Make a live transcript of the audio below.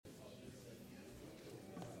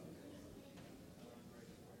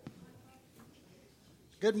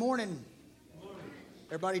Good morning.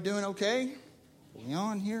 Everybody doing okay? We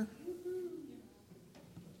on here?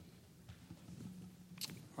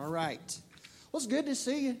 All right. Well, it's good to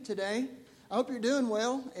see you today. I hope you're doing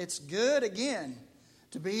well. It's good, again,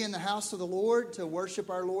 to be in the house of the Lord, to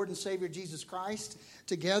worship our Lord and Savior Jesus Christ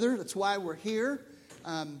together. That's why we're here.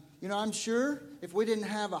 I'm sure if we didn't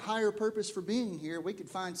have a higher purpose for being here, we could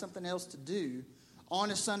find something else to do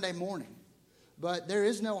on a Sunday morning. But there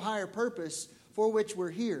is no higher purpose for which we're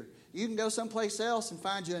here. You can go someplace else and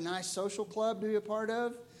find you a nice social club to be a part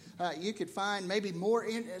of. You could find maybe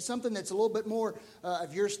something that's a little bit more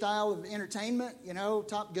of your style of entertainment. You know,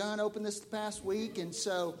 Top Gun opened this past week, and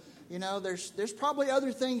so, there's probably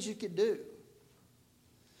other things you could do.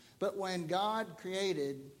 But when God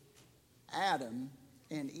created Adam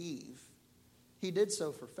and Eve, He did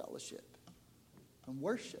so for fellowship and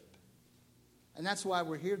worship. And that's why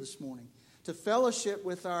we're here this morning, to fellowship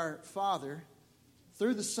with our Father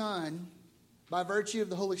through the Son by virtue of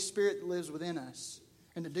the Holy Spirit that lives within us.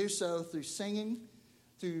 And to do so through singing,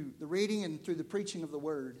 through the reading, and through the preaching of the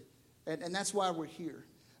Word. And that's why we're here.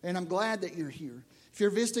 And I'm glad that you're here. If you're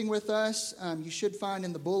visiting with us, you should find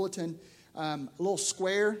in the bulletin a little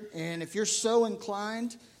square. And if you're so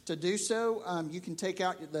inclined to do so, you can take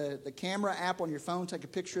out the camera app on your phone, take a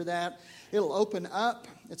picture of that. It'll open up.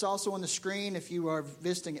 It's also on the screen if you are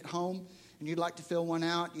visiting at home and you'd like to fill one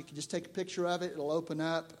out. You can just take a picture of it. It'll open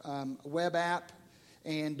up a web app.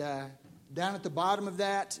 And down at the bottom of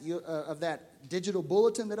that digital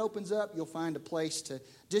bulletin that opens up, you'll find a place to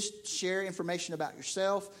just share information about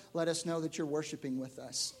yourself. Let us know that you're worshiping with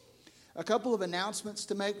us. A couple of announcements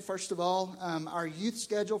to make. First of all, our youth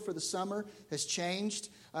schedule for the summer has changed.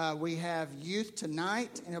 We have youth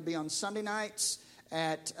tonight, and it'll be on Sunday nights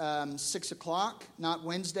at 6 o'clock. Not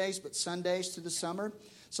Wednesdays, but Sundays through the summer.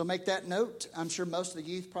 So make that note. I'm sure most of the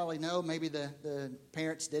youth probably know. Maybe the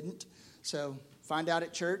parents didn't. So find out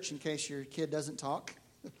at church in case your kid doesn't talk.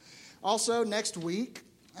 Also, next week,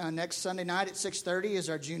 next Sunday night at 6:30 is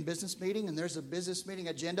our June business meeting, and there's a business meeting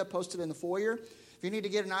agenda posted in the foyer. If you need to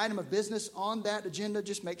get an item of business on that agenda,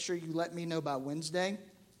 just make sure you let me know by Wednesday.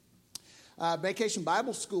 Vacation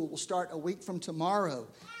Bible School will start a week from tomorrow,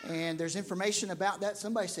 and there's information about that.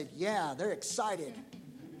 Somebody said, yeah, they're excited.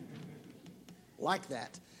 Like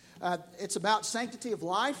that. It's about sanctity of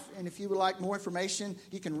life, and if you would like more information,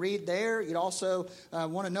 you can read there. You'd also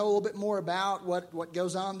want to know a little bit more about what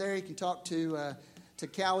goes on there. You can talk to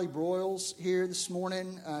Callie Broyles here this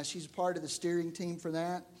morning. She's a part of the steering team for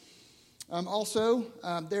that. Also,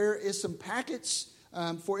 there is some packets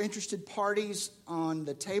for interested parties on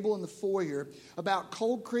the table in the foyer about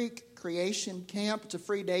Cold Creek Creation Camp. It's a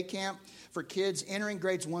free day camp for kids entering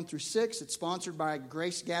grades 1 through 6. It's sponsored by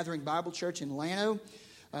Grace Gathering Bible Church in Llano.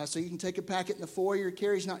 So you can take a packet in the foyer.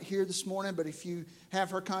 Carrie's not here this morning, but if you have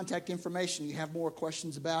her contact information, you have more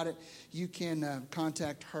questions about it, you can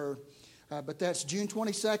contact her. But that's June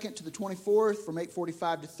 22nd to the 24th from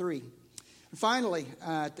 8:45 to 3. And finally,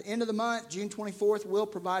 at the end of the month, June 24th, we'll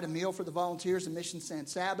provide a meal for the volunteers in Mission San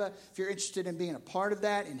Saba. If you're interested in being a part of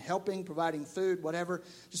that, in helping, providing food, whatever,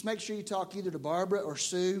 just make sure you talk either to Barbara or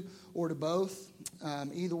Sue or to both.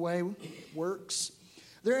 Either way works.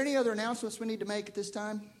 Are there any other announcements we need to make at this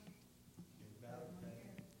time?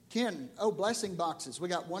 Ken, blessing boxes. We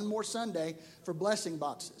got one more Sunday for blessing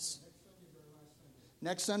boxes.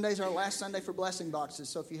 Next Sunday's our last Sunday for blessing boxes.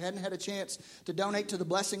 So if you hadn't had a chance to donate to the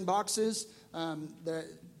blessing boxes, the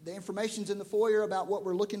information's in the foyer about what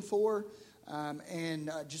we're looking for,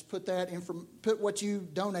 and just put what you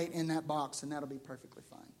donate in that box, and that'll be perfectly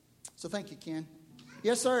fine. So thank you, Ken.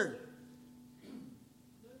 Yes, sir.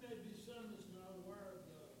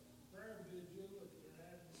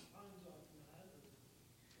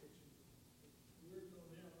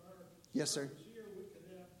 Yes, sir.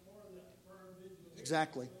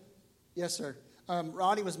 Exactly. Yes, sir.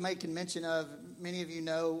 Roddy was making mention of, many of you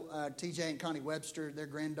know, TJ and Connie Webster, their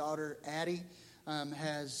granddaughter, Addie,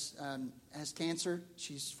 has cancer.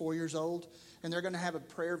 She's 4 years old, and they're going to have a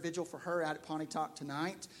prayer vigil for her out at Pontotoc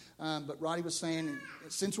tonight. But Roddy was saying,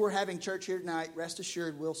 since we're having church here tonight, rest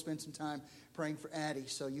assured we'll spend some time praying for Addie,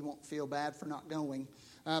 so you won't feel bad for not going.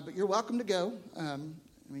 But you're welcome to go.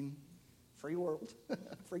 Free world,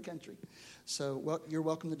 free country. So you're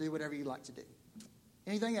welcome to do whatever you'd like to do.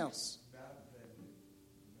 Anything else?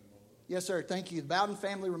 Yes, sir. Thank you. The Bowden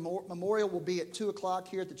Family Memorial will be at 2 o'clock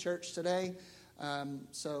here at the church today. And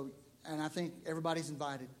I think everybody's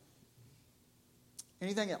invited.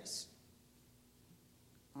 Anything else?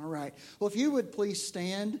 All right. Well, if you would please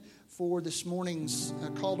stand for this morning's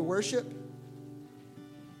call to worship.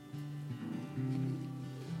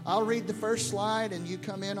 I'll read the first slide, and you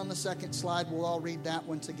come in on the second slide. We'll all read that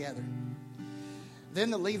one together. Then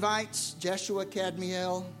the Levites, Jeshua,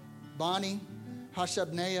 Kadmiel, Bani,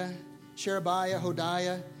 Hashabneiah, Sherebiah,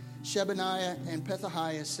 Hodiah, Shebaniah, and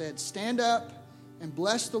Pethahiah said, "Stand up and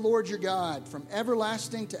bless the Lord your God from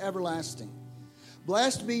everlasting to everlasting.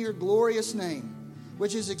 Blessed be your glorious name,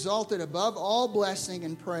 which is exalted above all blessing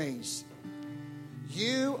and praise.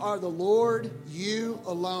 You are the Lord, you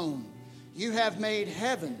alone. You have made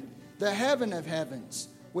heaven, the heaven of heavens,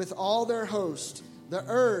 with all their host, the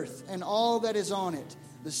earth and all that is on it,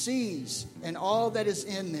 the seas and all that is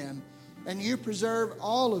in them, and you preserve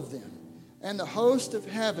all of them, and the host of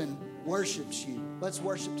heaven worships you." Let's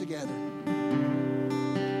worship together.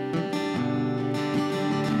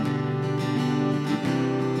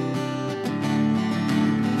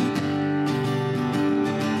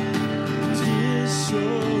 So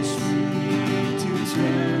sweet to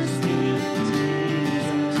trust in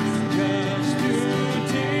Jesus, just to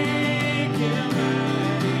take Him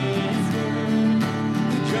at His word,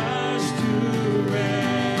 just to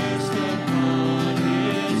rest upon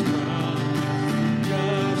His promise,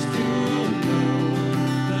 just to know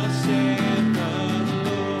thus saith the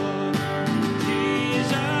Lord.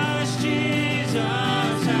 Jesus, Jesus,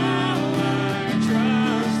 how I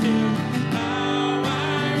trust Him, how I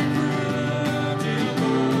proved Him.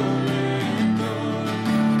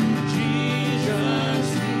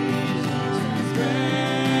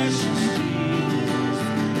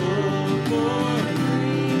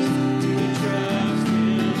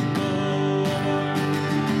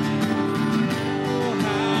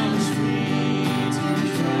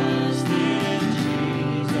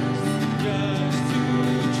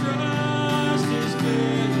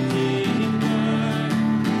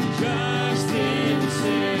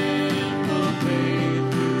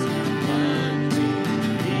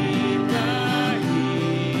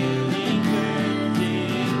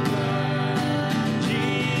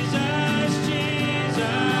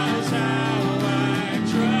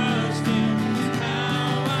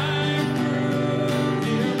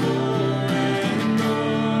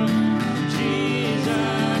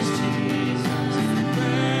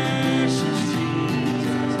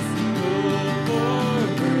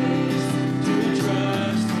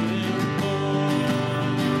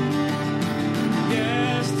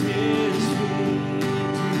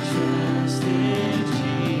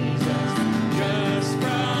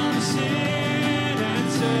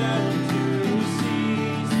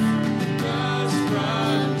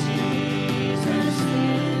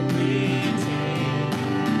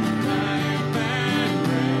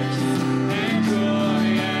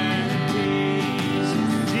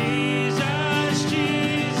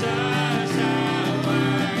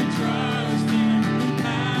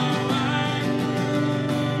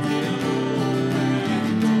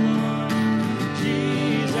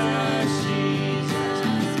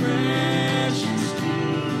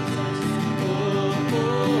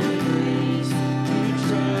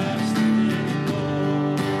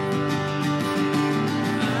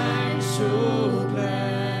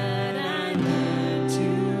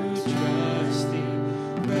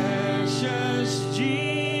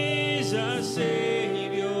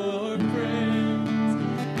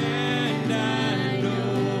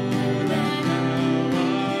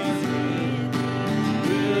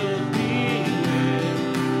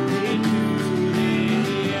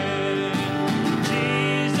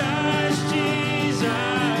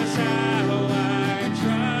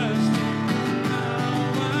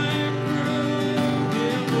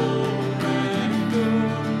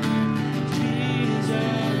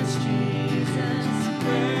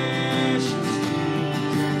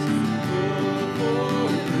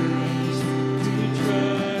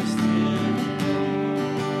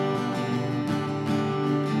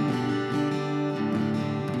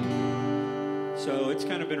 It's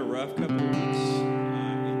kind of been a rough couple of weeks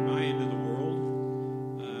in my end of the world.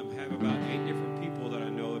 I have about 8 different people that I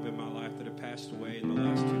know of in my life that have passed away in the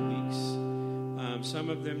last 2 weeks. Some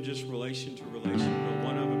of them just relation to relation, but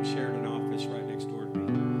one of them shared an office right next door to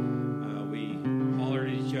me. We hollered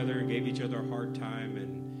at each other and gave each other a hard time,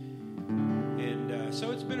 and so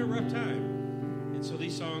it's been a rough time. And so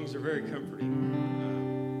these songs are very comforting.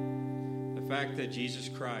 The fact that Jesus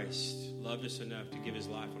Christ loved us enough to give His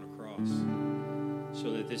life on a cross,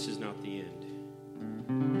 so that this is not the end.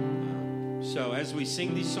 So as we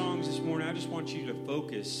sing these songs this morning, I just want you to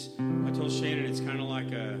focus. I told Shannon it's kind of like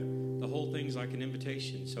the whole thing's like an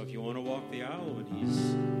invitation. So if you want to walk the aisle when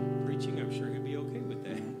he's preaching, I'm sure he'll be okay with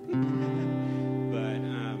that. But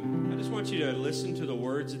I just want you to listen to the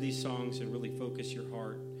words of these songs and really focus your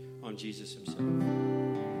heart on Jesus Himself.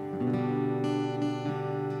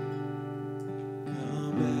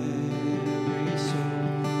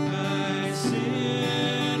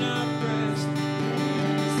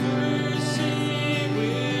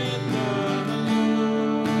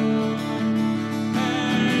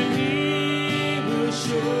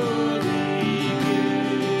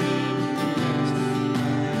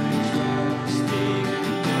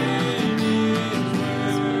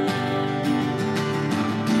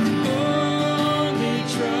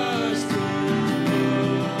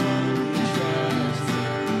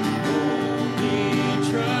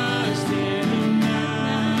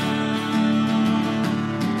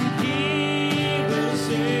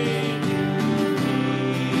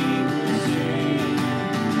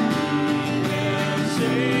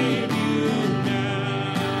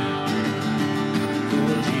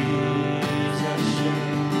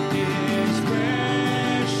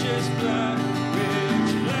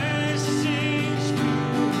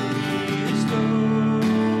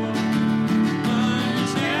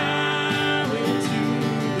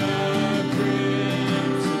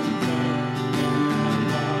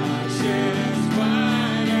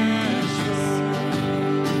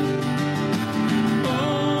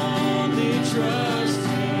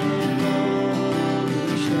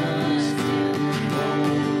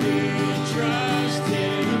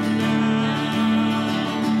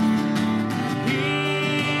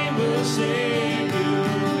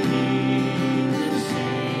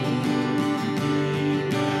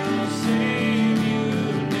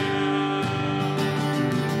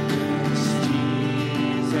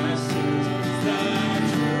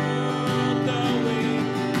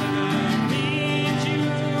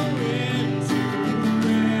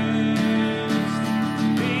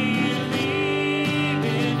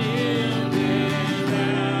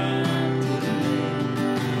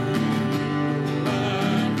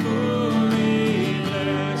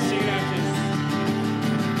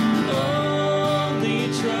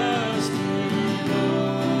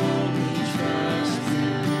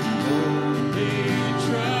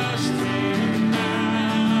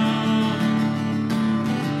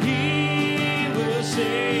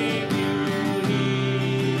 save you.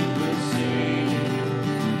 He will save you.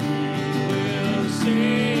 He will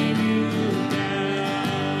save you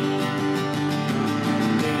now.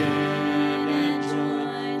 Stand and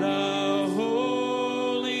join the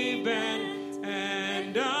holy band,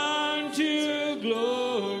 and unto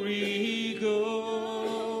glory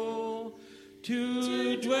go,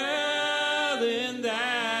 to dwell in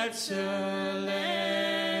that celestial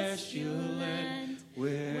land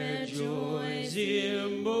where joys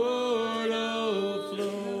immortal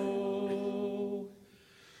flow.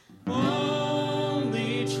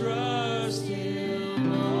 Only trust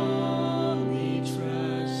Him, only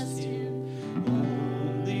trust Him,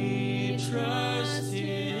 only trust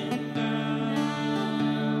Him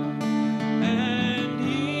now, and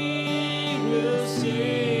He will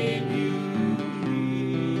save you. He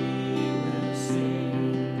will save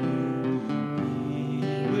you. He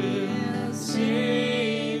will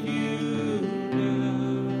save you now.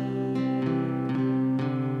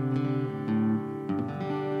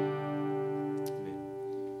 Amen.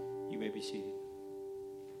 You may be seated.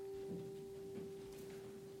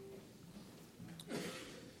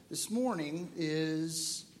 This morning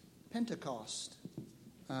is Pentecost.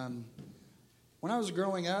 When I was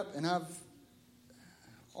growing up, and I've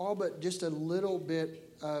all but just a little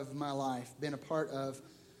bit of my life been a part of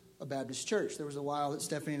a Baptist church. There was a while that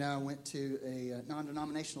Stephanie and I went to a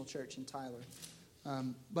non-denominational church in Tyler.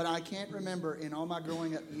 But I can't remember in all my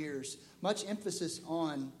growing up years much emphasis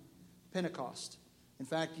on Pentecost. In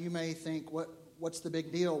fact, you may think, what's the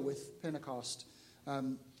big deal with Pentecost?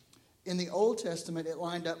 In the Old Testament, it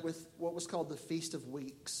lined up with what was called the Feast of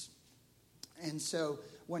Weeks. And so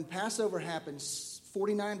when Passover happens,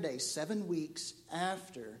 49 days, 7 weeks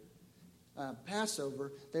after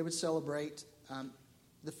Passover, they would celebrate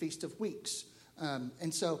the Feast of Weeks.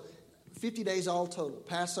 And so 50 days all total,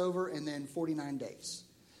 Passover and then 49 days.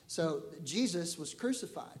 So Jesus was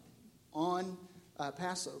crucified on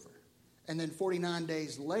Passover. And then 49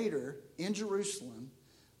 days later, in Jerusalem,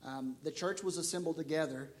 the church was assembled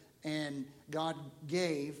together, and God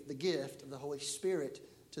gave the gift of the Holy Spirit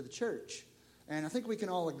to the church. And I think we can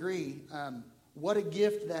all agree what a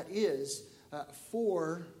gift that is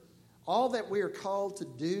for all that we are called to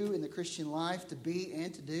do in the Christian life, to be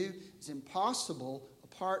and to do, is impossible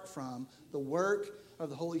apart from the work of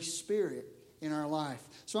the Holy Spirit in our life.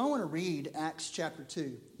 So I want to read Acts chapter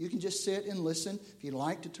 2. You can just sit and listen. If you'd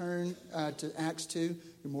like to turn to Acts 2,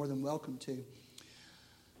 you're more than welcome to.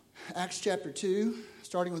 Acts chapter 2,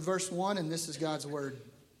 starting with verse 1, and this is God's word.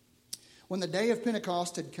 When the day of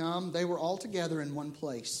Pentecost had come, they were all together in one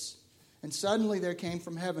place. And suddenly there came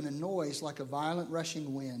from heaven a noise like a violent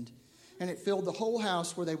rushing wind, and it filled the whole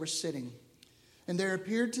house where they were sitting. And there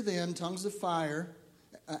appeared to them tongues of fire,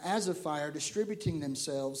 as of fire, distributing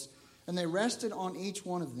themselves, and they rested on each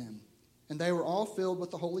one of them. And they were all filled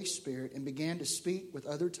with the Holy Spirit and began to speak with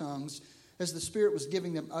other tongues as the Spirit was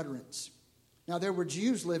giving them utterance. Now there were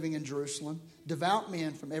Jews living in Jerusalem, devout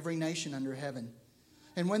men from every nation under heaven.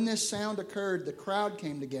 And when this sound occurred, the crowd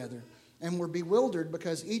came together and were bewildered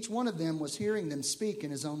because each one of them was hearing them speak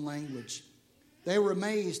in his own language. They were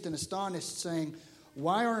amazed and astonished, saying,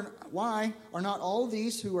 Why are not all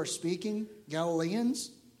these who are speaking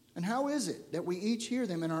Galileans? And how is it that we each hear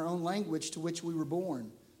them in our own language to which we were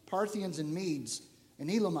born? Parthians and Medes and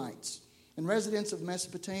Elamites, and residents of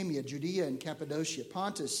Mesopotamia, Judea and Cappadocia,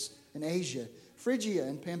 Pontus and Asia, Phrygia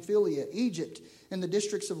and Pamphylia, Egypt, and the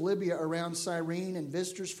districts of Libya around Cyrene, and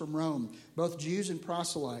visitors from Rome, both Jews and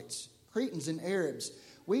proselytes, Cretans and Arabs.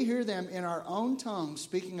 We hear them in our own tongue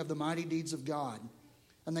speaking of the mighty deeds of God.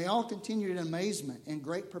 And they all continued in amazement and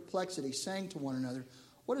great perplexity, saying to one another,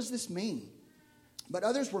 What does this mean? But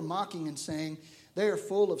others were mocking and saying, They are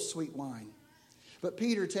full of sweet wine. But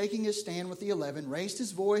Peter, taking his stand with the 11, raised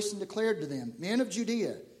his voice and declared to them, Men of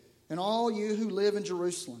Judea, and all you who live in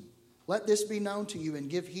Jerusalem, let this be known to you, and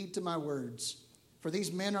give heed to my words. For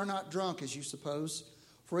these men are not drunk, as you suppose,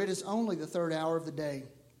 for it is only the 3rd hour of the day.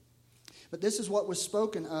 But this is what was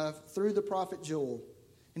spoken of through the prophet Joel.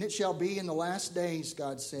 And it shall be in the last days,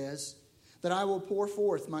 God says, that I will pour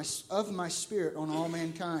forth of my Spirit on all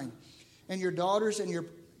mankind. And your daughters and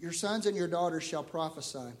your sons and your daughters shall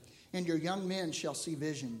prophesy. And your young men shall see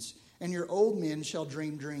visions. And your old men shall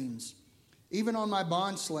dream dreams. Even on my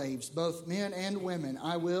bondslaves, both men and women,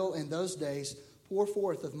 I will in those days pour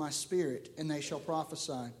forth of my Spirit, and they shall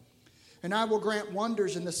prophesy. And I will grant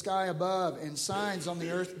wonders in the sky above and signs on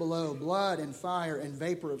the earth below, blood and fire and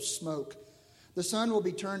vapor of smoke. The sun will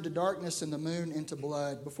be turned to darkness and the moon into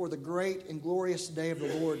blood before the great and glorious day of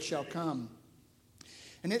the Lord shall come.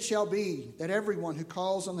 And it shall be that everyone who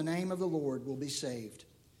calls on the name of the Lord will be saved.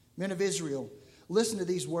 Men of Israel, Listen to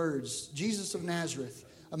these words. Jesus of Nazareth,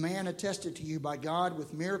 a man attested to you by God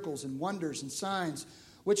with miracles and wonders and signs,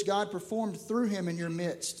 which God performed through him in your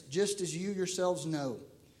midst, just as you yourselves know.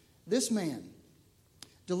 This man,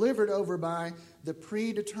 delivered over by the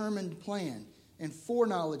predetermined plan and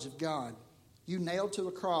foreknowledge of God, you nailed to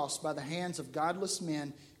a cross by the hands of godless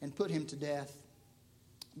men and put him to death.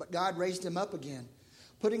 But God raised him up again,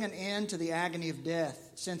 putting an end to the agony of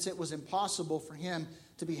death, since it was impossible for him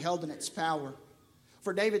to be held in its power.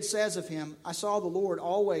 For David says of him, I saw the Lord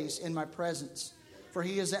always in my presence, for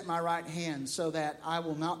he is at my right hand, so that I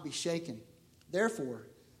will not be shaken. Therefore,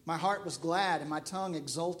 my heart was glad and my tongue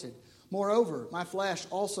exulted. Moreover, my flesh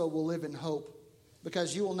also will live in hope,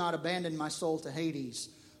 because you will not abandon my soul to Hades,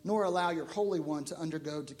 nor allow your Holy One to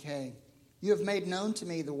undergo decay. You have made known to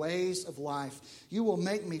me the ways of life. You will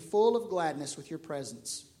make me full of gladness with your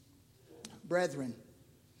presence. Brethren,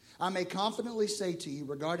 I may confidently say to you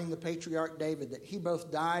regarding the patriarch David that he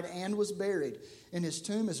both died and was buried, and his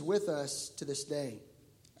tomb is with us to this day.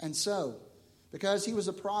 And so, because he was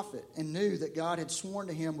a prophet and knew that God had sworn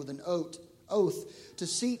to him with an oath to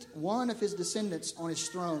seat one of his descendants on his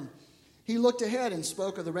throne, he looked ahead and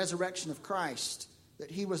spoke of the resurrection of Christ,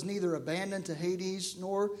 that he was neither abandoned to Hades,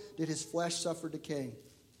 nor did his flesh suffer decay.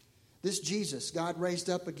 This Jesus God raised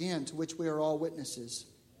up again, to which we are all witnesses.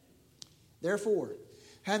 Therefore,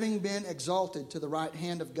 having been exalted to the right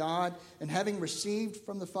hand of God, and having received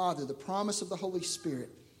from the Father the promise of the Holy Spirit,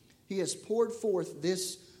 he has poured forth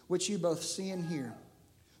this which you both see and hear.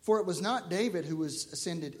 For it was not David who was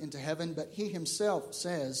ascended into heaven, but he himself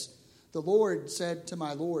says, the Lord said to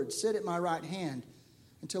my Lord, sit at my right hand,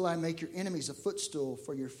 until I make your enemies a footstool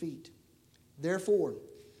for your feet. Therefore,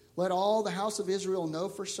 let all the house of Israel know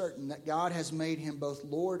for certain that God has made him both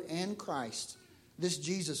Lord and Christ, this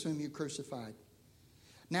Jesus whom you crucified.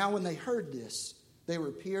 Now when they heard this, they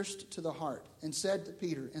were pierced to the heart, and said to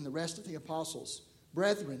Peter and the rest of the apostles,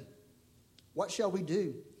 Brethren, what shall we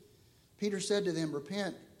do? Peter said to them,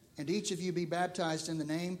 Repent, and each of you be baptized in the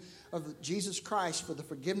name of Jesus Christ for the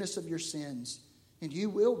forgiveness of your sins, and you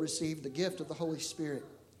will receive the gift of the Holy Spirit.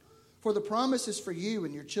 For the promise is for you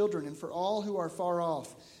and your children and for all who are far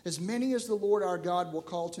off, as many as the Lord our God will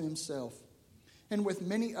call to himself. And with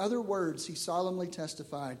many other words he solemnly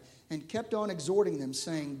testified and kept on exhorting them,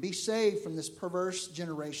 saying, Be saved from this perverse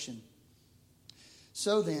generation.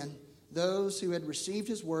 So then, those who had received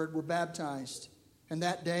his word were baptized, and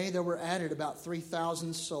that day there were added about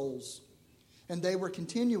 3,000 souls. And they were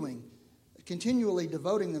continually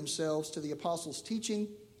devoting themselves to the apostles' teaching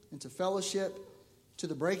and to fellowship, to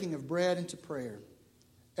the breaking of bread and to prayer.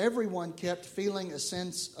 Everyone kept feeling a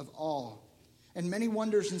sense of awe, and many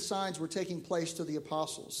wonders and signs were taking place to the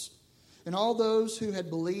apostles. And all those who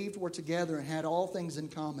had believed were together and had all things in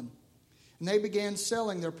common. And they began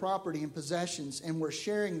selling their property and possessions and were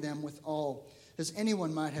sharing them with all, as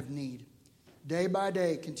anyone might have need. Day by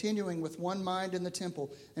day, continuing with one mind in the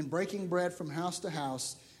temple and breaking bread from house to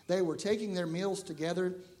house, they were taking their meals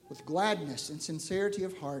together with gladness and sincerity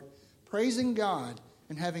of heart, praising God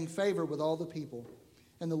and having favor with all the people.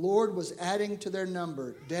 And the Lord was adding to their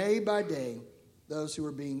number day by day those who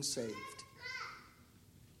were being saved.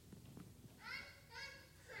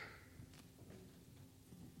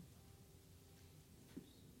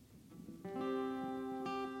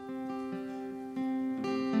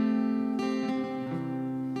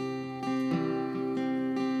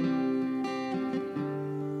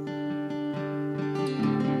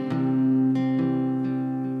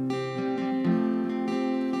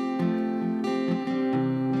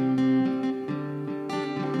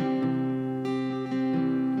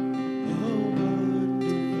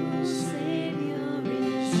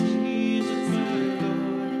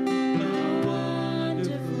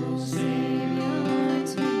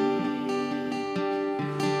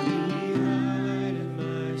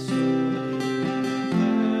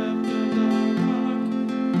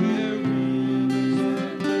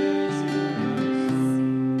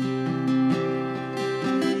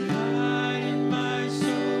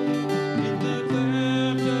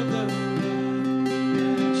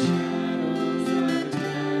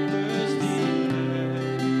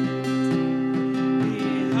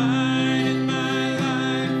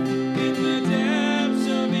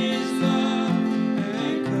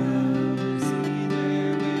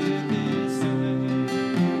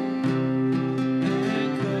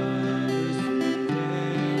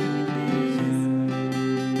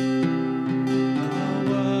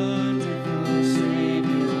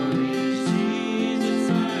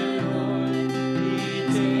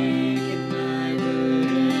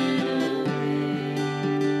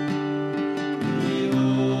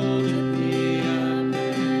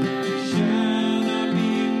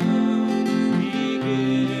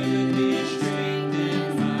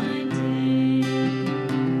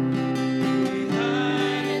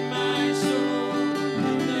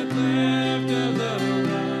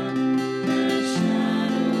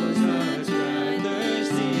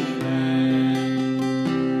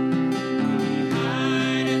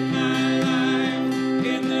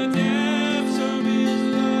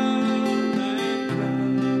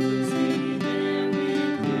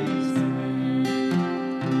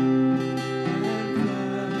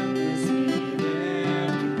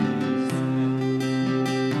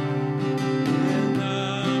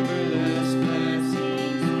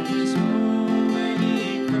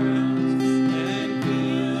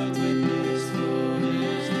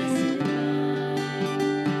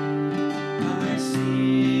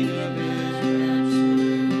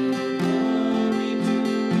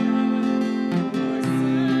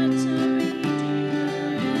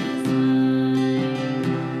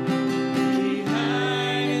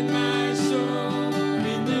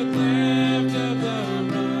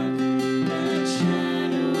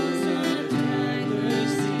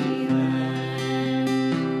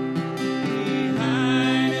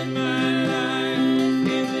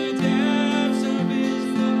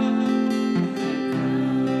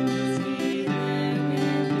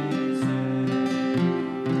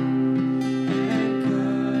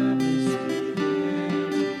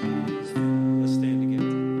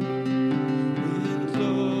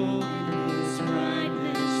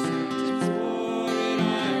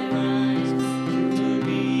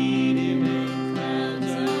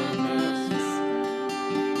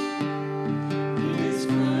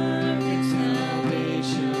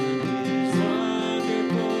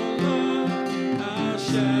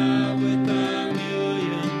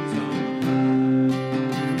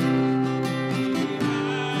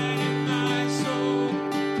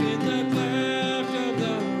 that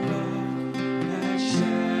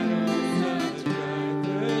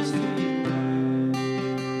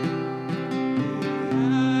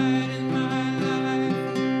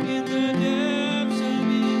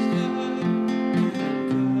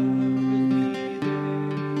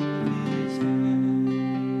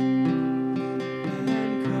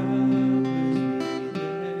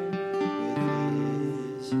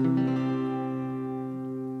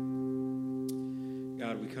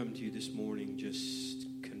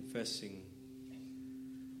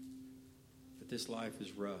this life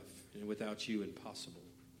is rough and without you impossible.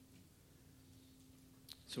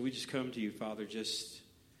 So we just come to you, Father, just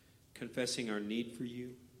confessing our need for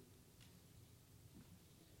you.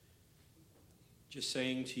 Just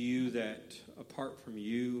saying to you that apart from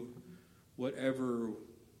you, whatever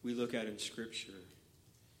we look at in Scripture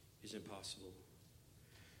is impossible.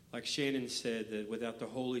 Like Shannon said, that without the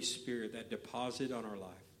Holy Spirit, that deposit on our life,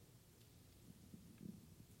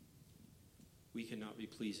 we cannot be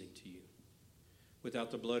pleasing to you.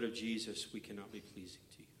 Without the blood of Jesus, we cannot be pleasing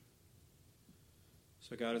to you.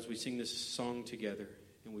 So God, as we sing this song together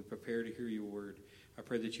and we prepare to hear your word, I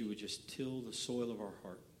pray that you would just till the soil of our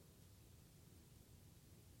heart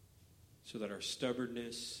so that our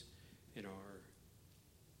stubbornness and our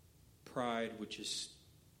pride would just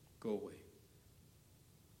go away.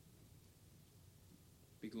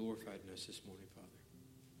 Be glorified in us this morning, Father.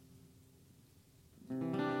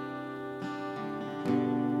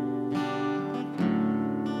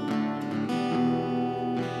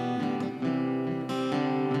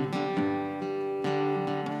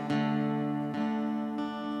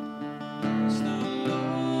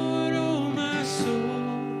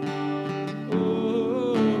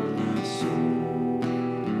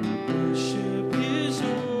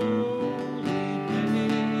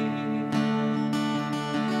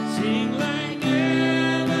 Sing like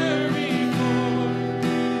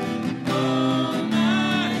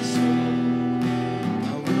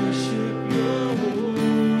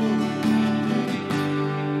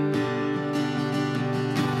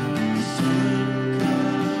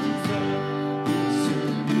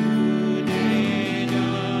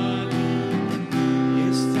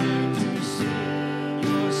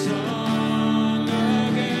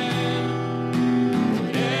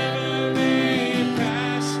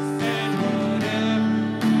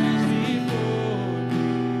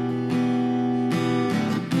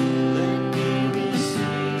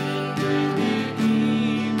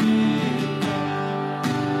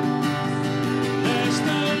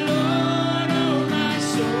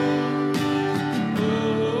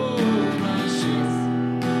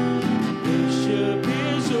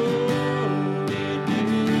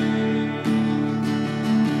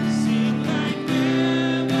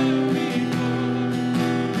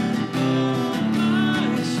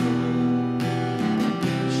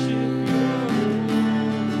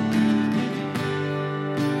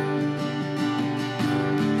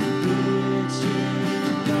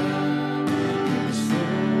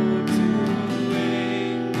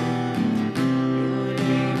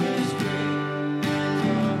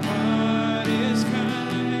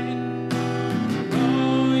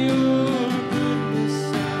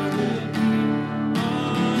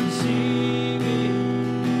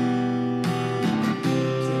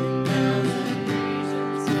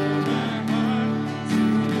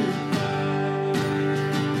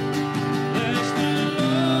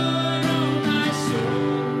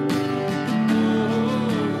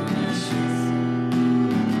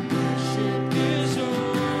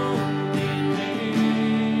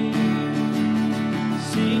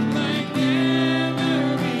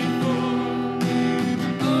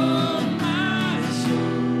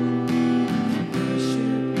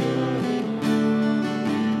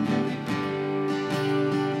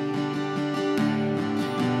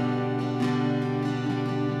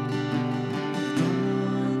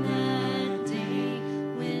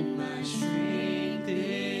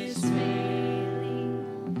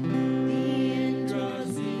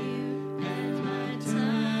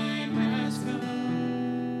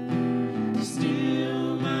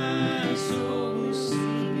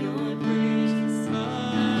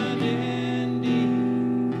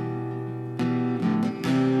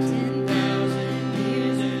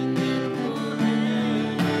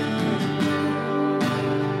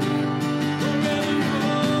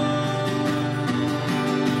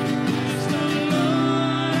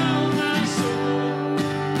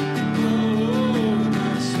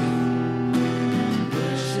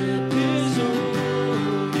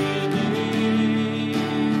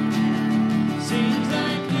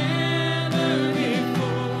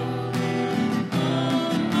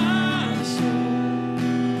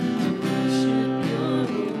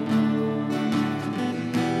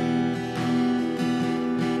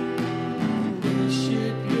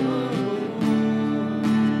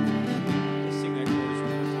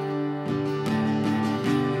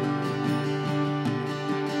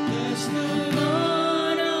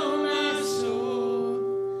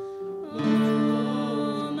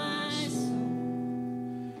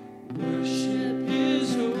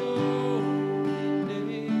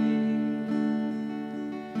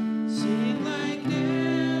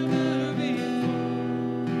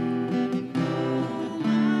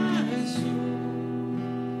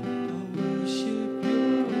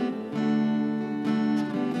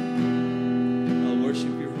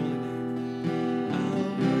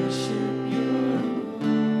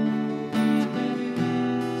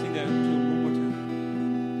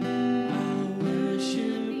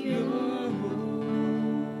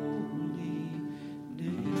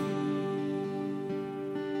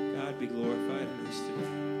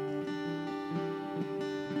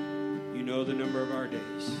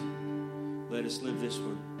Let us live this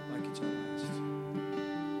one like it's our last.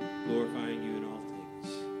 Glorifying you in all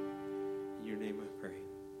things. In your name I pray.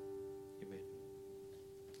 Amen.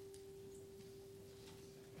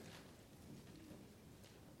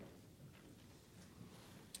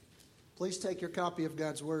 Please take your copy of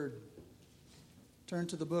God's Word. Turn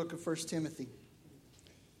to the book of 1 Timothy.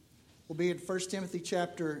 We'll be in 1 Timothy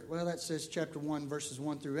chapter 1, verses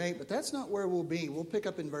 1 through 8, but that's not where we'll be. We'll pick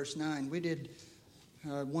up in verse 9. We did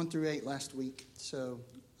 1 through 8 last week. So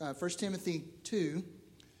 1 Timothy 2,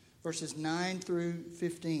 verses 9 through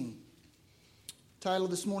 15. Title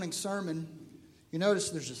of this morning's sermon, you notice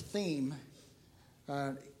there's a theme.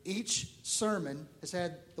 Each sermon has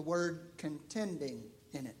had the word contending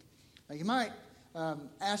in it. Now you might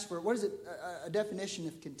ask for, what is it, a definition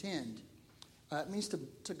of contend? It means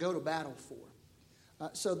to go to battle for.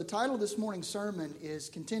 So the title of this morning's sermon is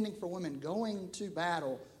Contending for Women, Going to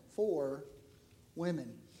Battle for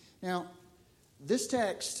Women. Now, this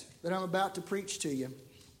text that I'm about to preach to you,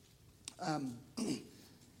 I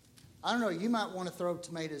don't know, you might want to throw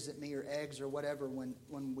tomatoes at me or eggs or whatever when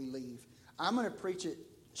we leave. I'm going to preach it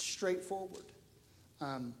straightforward.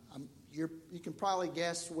 You can probably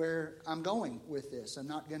guess where I'm going with this. I'm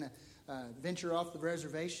not going to venture off the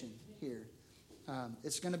reservation here.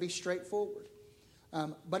 It's going to be straightforward.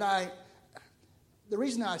 But the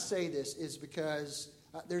reason I say this is because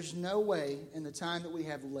there's no way in the time that we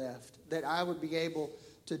have left that I would be able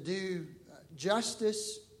to do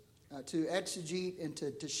justice, to exegete, and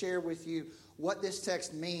to share with you what this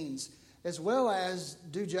text means, as well as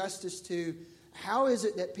do justice to how is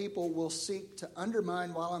it that people will seek to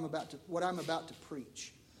undermine what I'm about to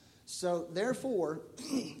preach. So therefore,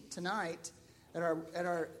 tonight at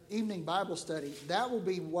our evening Bible study, that will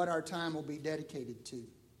be what our time will be dedicated to.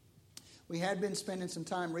 We had been spending some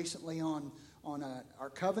time recently on our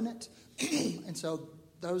covenant, and so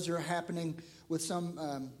those are happening with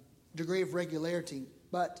some degree of regularity.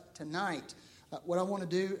 But tonight, what I want to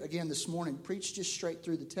do, again this morning, preach just straight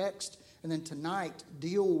through the text, and then tonight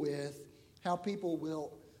deal with how people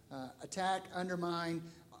will attack, undermine,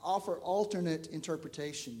 offer alternate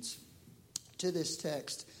interpretations to this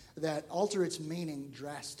text that alter its meaning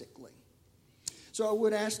drastically. So I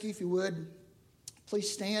would ask you, if you would,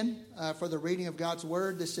 please stand for the reading of God's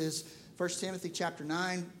Word. This is 1 Timothy chapter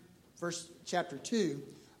 2,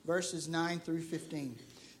 verses 9 through 15.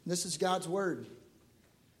 This is God's Word.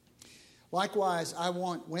 Likewise, I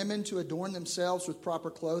want women to adorn themselves with proper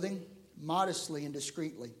clothing, modestly and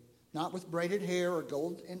discreetly, not with braided hair or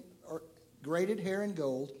braided hair and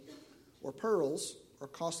gold, or pearls, or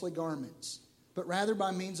costly garments, but rather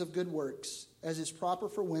by means of good works, as is proper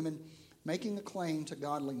for women making a claim to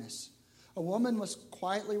godliness. A woman must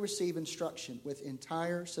quietly receive instruction with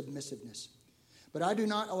entire submissiveness. But I do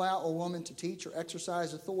not allow a woman to teach or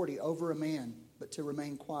exercise authority over a man, but to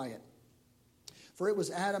remain quiet. For it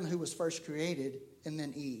was Adam who was first created, and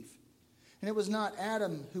then Eve. And it was not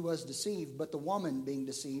Adam who was deceived, but the woman, being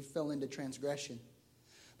deceived, fell into transgression.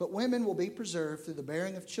 But women will be preserved through the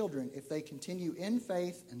bearing of children if they continue in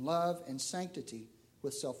faith and love and sanctity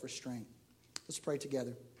with self-restraint. Let's pray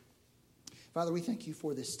together. Father, we thank you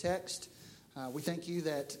for this text. We thank you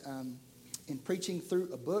that in preaching through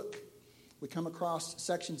a book, we come across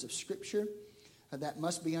sections of Scripture that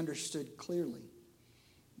must be understood clearly.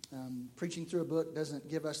 Preaching through a book doesn't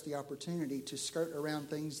give us the opportunity to skirt around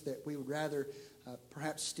things that we would rather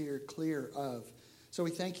perhaps steer clear of. So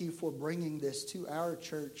we thank you for bringing this to our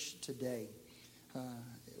church today.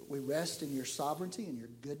 We rest in your sovereignty and your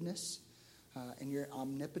goodness and your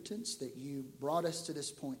omnipotence that you brought us to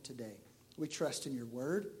this point today. We trust in your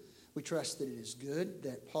word. We trust that it is good,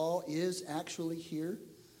 that Paul is actually here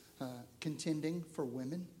contending for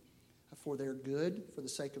women, for their good, for the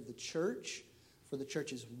sake of the church, for the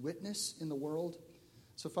church's witness in the world.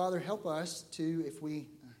 So, Father, help us to,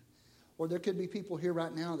 or there could be people here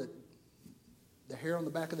right now that the hair on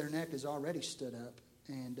the back of their neck is already stood up,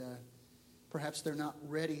 and perhaps they're not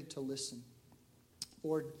ready to listen.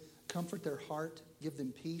 Lord, comfort their heart, give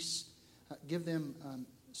them peace, give them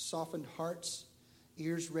softened hearts,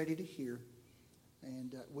 ears ready to hear,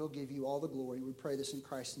 and we'll give you all the glory. We pray this in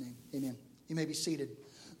Christ's name. Amen. You may be seated.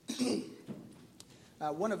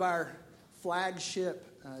 One of our flagship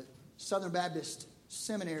Southern Baptist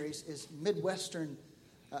seminaries is Midwestern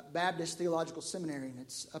Baptist Theological Seminary, and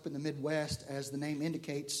it's up in the Midwest, as the name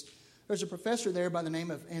indicates. There's a professor there by the name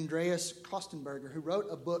of Andreas Kostenberger who wrote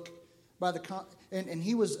a book and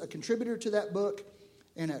he was a contributor to that book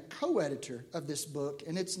and a co-editor of this book,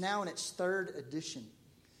 and it's now in its 3rd edition.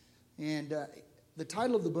 And the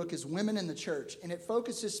title of the book is Women in the Church, and it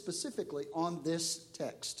focuses specifically on this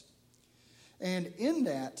text. And in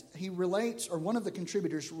that, he relates, or one of the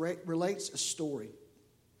contributors relates a story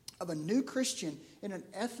of a new Christian in an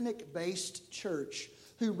ethnic-based church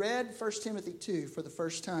who read 1 Timothy 2 for the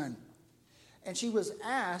first time. And she was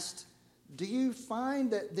asked, do you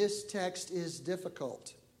find that this text is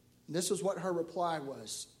difficult? And this was what her reply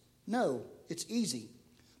was. No, it's easy.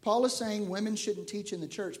 Paul is saying women shouldn't teach in the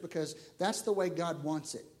church because that's the way God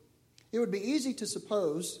wants it. It would be easy to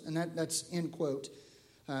suppose, and that's end quote,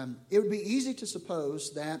 it would be easy to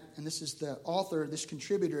suppose that, and this is the author, this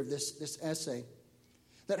contributor of this essay,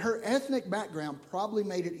 that her ethnic background probably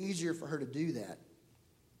made it easier for her to do that.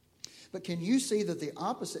 But can you see that the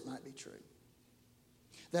opposite might be true?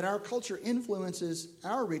 That our culture influences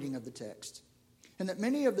our reading of the text, and that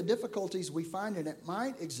many of the difficulties we find in it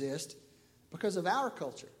might exist because of our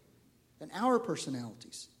culture and our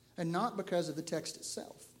personalities, and not because of the text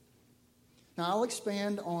itself. Now, I'll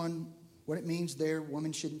expand on what it means there,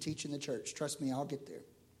 women shouldn't teach in the church. Trust me, I'll get there.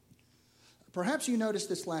 Perhaps you noticed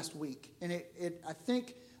this last week, and I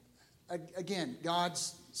think, again,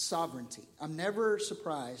 God's sovereignty. I'm never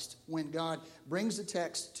surprised when God brings a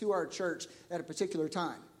text to our church at a particular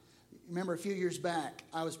time. Remember, a few years back,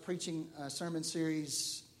 I was preaching a sermon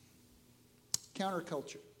series,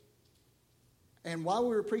 Counterculture. And while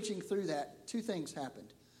we were preaching through that, 2 things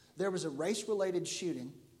happened. There was a race-related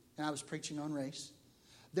shooting, and I was preaching on race.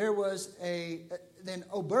 There was then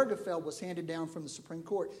Obergefell was handed down from the Supreme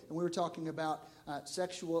Court, and we were talking about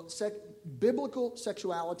biblical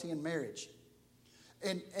sexuality and marriage.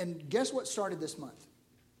 And guess what started this month?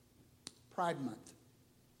 Pride Month.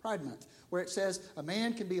 Pride Month, where it says a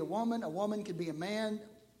man can be a woman can be a man,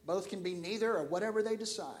 both can be neither, or whatever they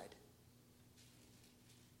decide.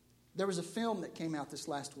 There was a film that came out this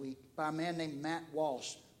last week by a man named Matt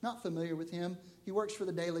Walsh. Not familiar with him. He works for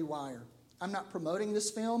the Daily Wire. I'm not promoting this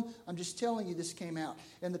film. I'm just telling you this came out.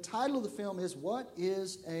 And the title of the film is, What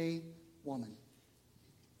is a Woman?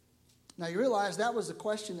 Now, you realize that was a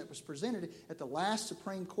question that was presented at the last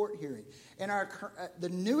Supreme Court hearing. And the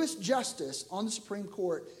newest justice on the Supreme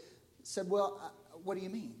Court said, well, what do you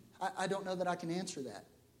mean? I don't know that I can answer that.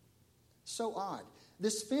 So odd.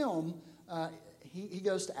 This film, he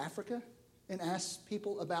goes to Africa and asks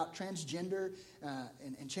people about transgender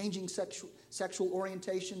and changing sexual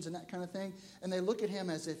orientations and that kind of thing. And they look at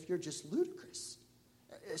him as if you're just ludicrous.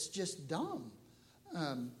 It's just dumb.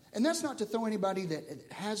 And that's not to throw anybody that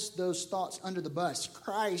has those thoughts under the bus.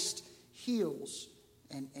 Christ heals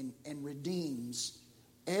and redeems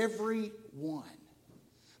everyone.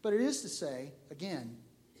 But it is to say, again,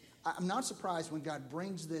 I'm not surprised when God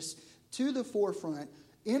brings this to the forefront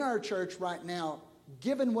in our church right now,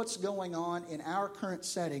 given what's going on in our current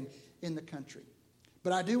setting in the country.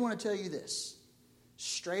 But I do want to tell you this,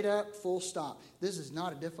 straight up, full stop. This is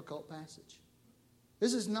not a difficult passage.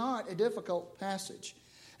 This is not a difficult passage.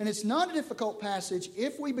 And it's not a difficult passage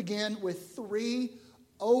if we begin with 3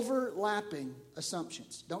 overlapping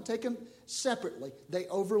assumptions. Don't take them separately. They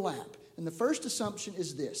overlap. And the first assumption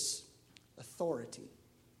is this: authority.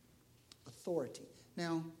 Authority.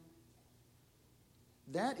 Now,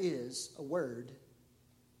 that is a word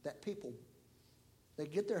that people, they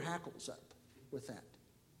get their hackles up with that.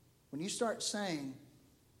 When you start saying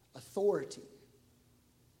authority,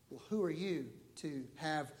 well, who are you to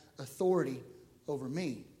have authority over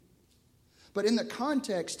me? But in the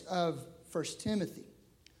context of 1 Timothy,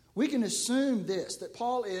 we can assume this, that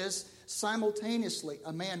Paul is simultaneously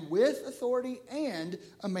a man with authority and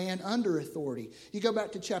a man under authority. You go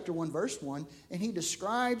back to chapter 1, verse 1, and he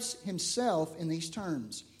describes himself in these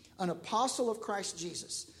terms: an apostle of Christ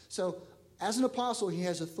Jesus. So, as an apostle, he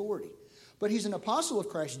has authority. But he's an apostle of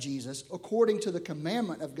Christ Jesus according to the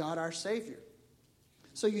commandment of God our Savior.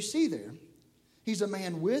 So you see there, he's a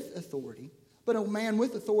man with authority, but a man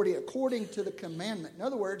with authority according to the commandment. In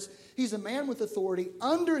other words, he's a man with authority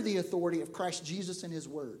under the authority of Christ Jesus and his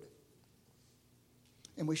word.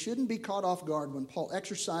 And we shouldn't be caught off guard when Paul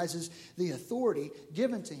exercises the authority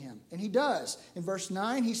given to him. And he does. In verse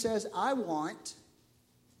 9, he says, I want.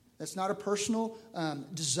 That's not a personal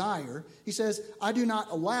desire. He says, I do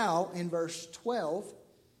not allow, in verse 12.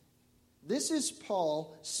 This is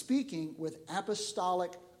Paul speaking with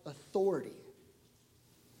apostolic authority.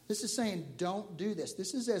 This is saying, don't do this.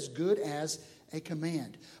 This is as good as a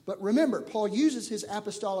command. But remember, Paul uses his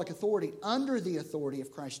apostolic authority under the authority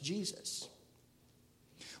of Christ Jesus.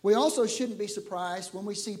 We also shouldn't be surprised when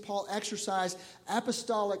we see Paul exercise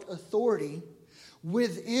apostolic authority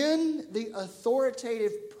within the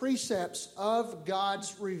authoritative precepts of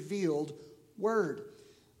God's revealed word.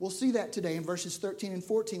 We'll see that today in verses 13 and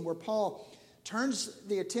 14, where Paul turns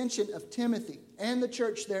the attention of Timothy and the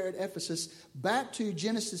church there at Ephesus back to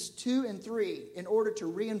Genesis 2 and 3 in order to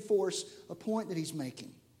reinforce a point that he's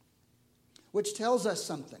making, which tells us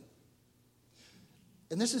something.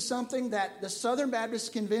 And this is something that the Southern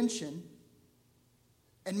Baptist Convention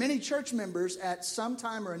and many church members at some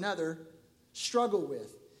time or another struggle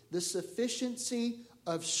with: the sufficiency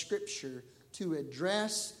of Scripture to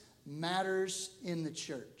address matters in the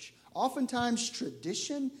church. Oftentimes,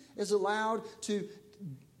 tradition is allowed to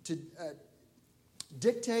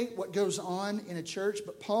dictate what goes on in a church,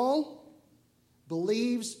 but Paul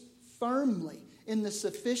believes firmly in the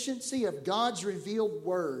sufficiency of God's revealed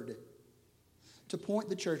word to point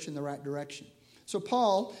the church in the right direction. So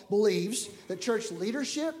Paul believes that church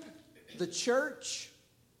leadership, the church,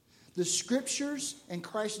 the Scriptures, and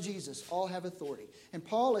Christ Jesus all have authority. And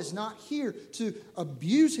Paul is not here to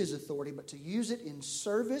abuse his authority, but to use it in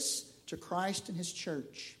service to Christ and his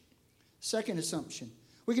church. Second assumption,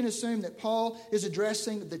 we can assume that Paul is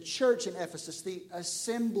addressing the church in Ephesus, the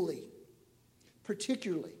assembly,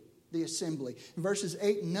 particularly the assembly. In verses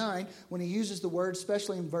 8 and 9, when he uses the word,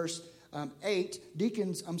 especially in verse 8,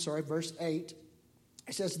 verse 8,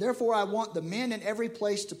 it says, therefore I want the men in every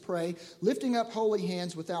place to pray, lifting up holy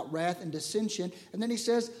hands without wrath and dissension. And then he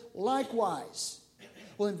says, likewise.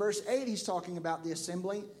 Well, in verse 8, he's talking about the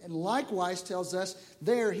assembly. And likewise tells us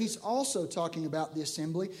there he's also talking about the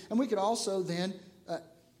assembly. And we could also then,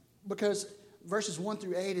 because verses 1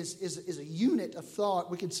 through 8 is a unit of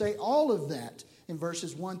thought, we could say all of that in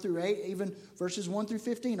verses 1 through 8, even verses 1 through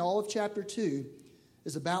 15, all of chapter 2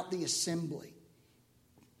 is about the assembly.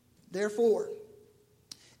 Therefore,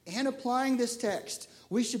 in applying this text,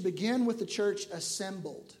 we should begin with the church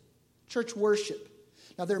assembled, church worship.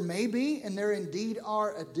 Now, there may be, and there indeed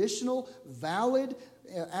are, additional valid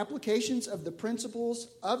applications of the principles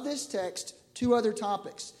of this text to other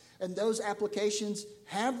topics. And those applications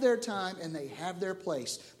have their time and they have their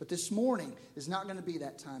place. But this morning is not going to be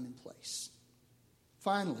that time and place.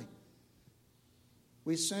 Finally,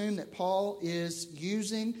 we assume that Paul is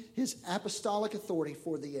using his apostolic authority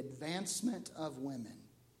for the advancement of women.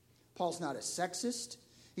 Paul's not a sexist.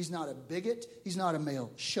 He's not a bigot. He's not a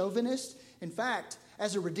male chauvinist. In fact,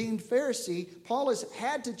 as a redeemed Pharisee, Paul has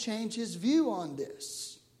had to change his view on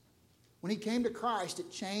this. When he came to Christ,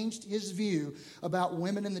 it changed his view about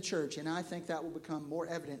women in the church, and I think that will become more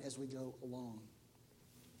evident as we go along.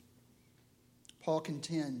 Paul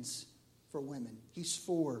contends for women. He's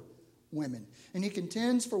for women. And he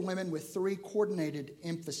contends for women with three coordinated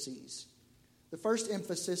emphases. The first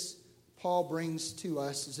emphasis Paul brings to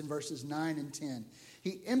us is in verses 9 and 10.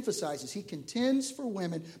 He emphasizes, he contends for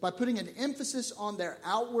women by putting an emphasis on their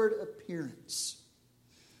outward appearance.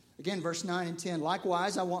 Again, verse 9 and 10,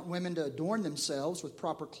 likewise, I want women to adorn themselves with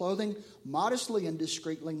proper clothing, modestly and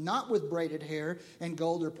discreetly, not with braided hair and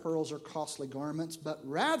gold or pearls or costly garments, but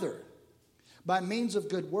rather by means of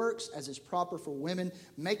good works, as is proper for women,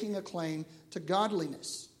 making a claim to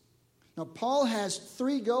godliness. Now, Paul has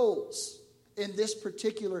three goals in this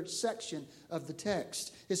particular section of the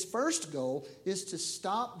text. His first goal is to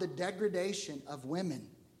stop the degradation of women.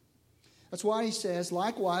 That's why he says,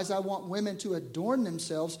 likewise, I want women to adorn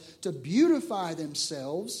themselves, to beautify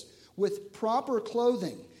themselves with proper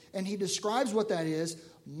clothing. And he describes what that is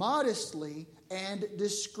modestly and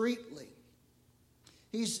discreetly.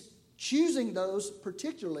 He's choosing those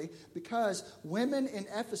particularly because women in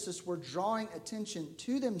Ephesus were drawing attention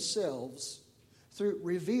to themselves through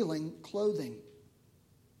revealing clothing.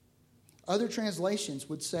 Other translations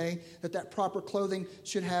would say that proper clothing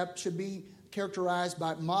should be characterized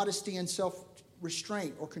by modesty and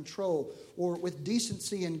self-restraint or control, or with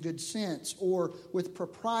decency and good sense, or with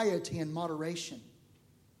propriety and moderation.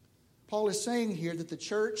 Paul is saying here that the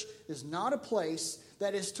church is not a place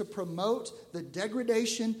that is to promote the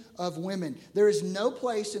degradation of women. There is no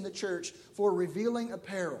place in the church for revealing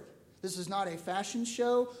apparel. This is not a fashion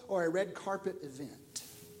show or a red carpet event.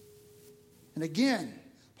 And again,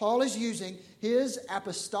 Paul is using his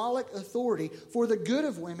apostolic authority for the good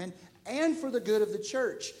of women and for the good of the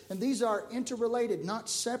church. And these are interrelated, not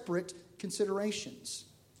separate considerations.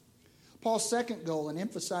 Paul's second goal in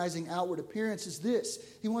emphasizing outward appearance is this.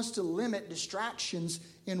 He wants to limit distractions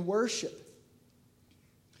in worship.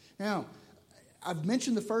 Now, I've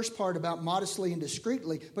mentioned the first part about modestly and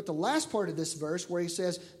discreetly, but the last part of this verse where he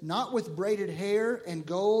says, not with braided hair and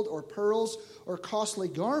gold or pearls or costly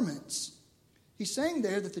garments, he's saying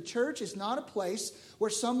there that the church is not a place where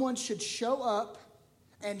someone should show up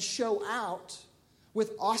and show out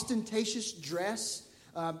with ostentatious dress,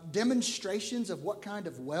 demonstrations of what kind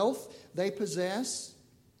of wealth they possess.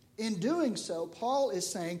 In doing so, Paul is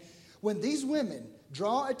saying when these women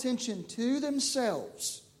draw attention to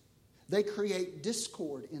themselves, they create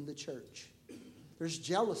discord in the church. There's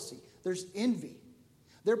jealousy. There's envy.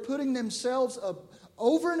 They're putting themselves up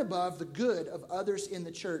over and above the good of others in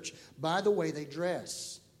the church by the way they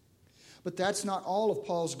dress. But that's not all of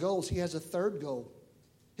Paul's goals. He has a third goal.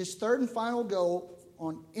 His third and final goal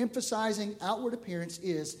on emphasizing outward appearance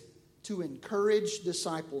is to encourage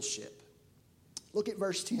discipleship. Look at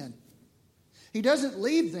verse 10. He doesn't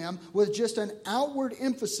leave them with just an outward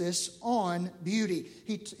emphasis on beauty.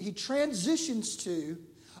 He transitions to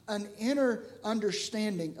an inner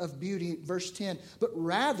understanding of beauty, verse 10, but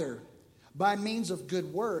rather by means of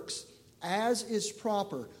good works, as is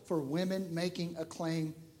proper for women making a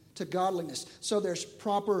claim to godliness. So there's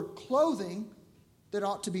proper clothing that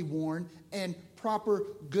ought to be worn and proper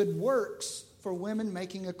good works for women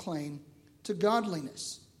making a claim to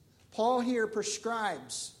godliness. Paul here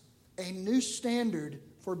prescribes a new standard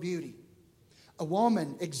for beauty. A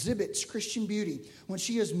woman exhibits Christian beauty when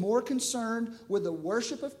she is more concerned with the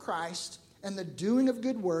worship of Christ and the doing of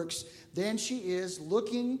good works than she is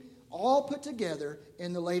looking all put together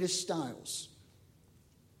in the latest styles.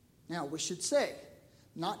 Now, we should say,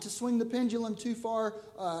 not to swing the pendulum too far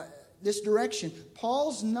this direction,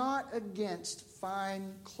 Paul's not against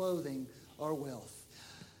fine clothing or wealth.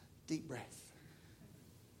 Deep breath.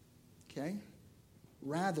 Okay?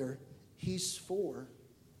 Rather, he's for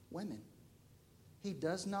women. He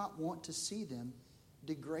does not want to see them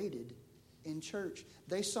degraded in church.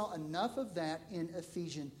 They saw enough of that in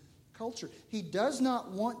Ephesian culture. He does not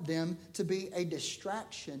want them to be a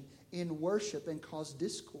distraction in worship and cause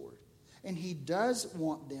discord. And he does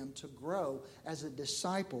want them to grow as a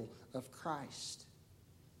disciple of Christ.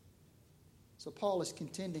 So Paul is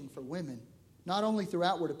contending for women, not only through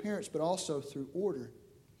outward appearance, but also through order.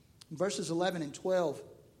 In verses 11 and 12,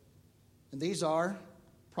 and these are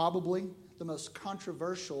probably the most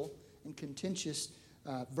controversial and contentious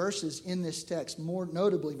verses in this text, more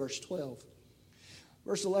notably verse 12.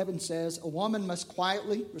 Verse 11 says, "A woman must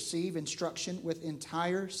quietly receive instruction with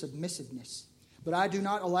entire submissiveness. But I do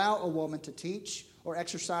not allow a woman to teach or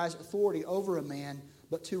exercise authority over a man,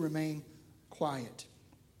 but to remain quiet."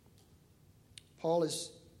 Paul is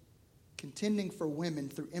contending for women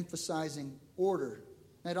through emphasizing order.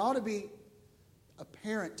 Now, it ought to be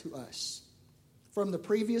apparent to us from the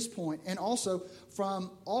previous point and also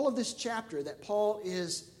from all of this chapter that Paul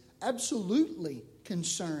is absolutely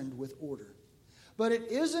concerned with order. But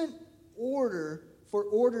it isn't order for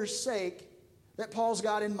order's sake that Paul's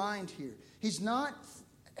got in mind here. He's not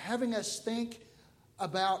having us think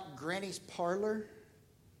about Granny's parlor.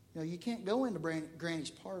 You know, you can't go into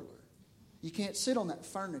Granny's parlor. You can't sit on that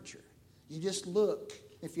furniture. You just look.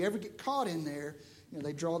 If you ever get caught in there, you know,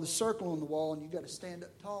 they draw the circle on the wall and you've got to stand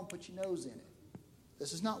up tall and put your nose in it.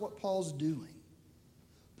 This is not what Paul's doing.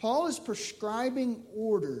 Paul is prescribing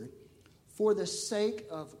order for the sake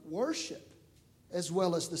of worship as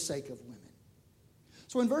well as the sake of women.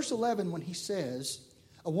 So in verse 11, when he says,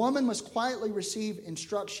 "A woman must quietly receive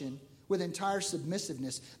instruction with entire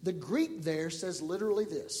submissiveness," the Greek there says literally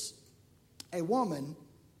this: "A woman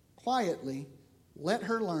quietly let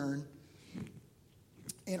her learn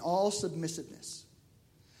in all submissiveness."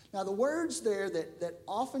 Now the words there that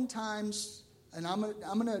oftentimes, and I'm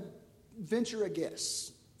going to venture a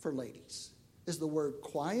guess for ladies, is the word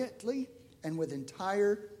quietly and with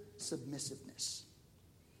entire submissiveness.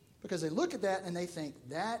 Because they look at that and they think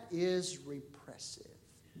that is repressive.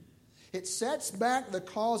 It sets back the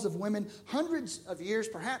cause of women hundreds of years,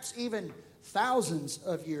 perhaps even thousands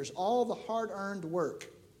of years, all the hard-earned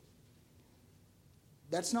work.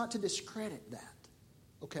 That's not to discredit that,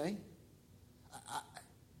 okay?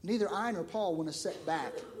 Neither I nor Paul want to set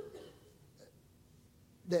back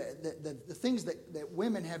the things that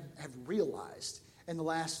women have realized in the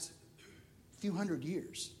last few hundred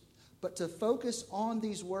years. But to focus on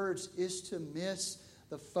these words is to miss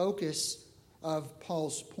the focus of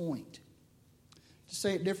Paul's point. To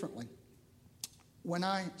say it differently, when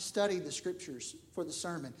I study the scriptures for the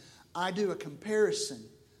sermon, I do a comparison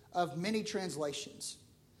of many translations.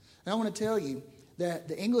 And I want to tell you that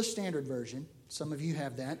the English Standard Version, some of you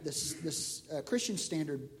have that, this Christian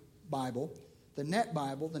Standard Bible, the Net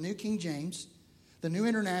Bible, the New King James, the New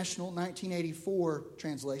International 1984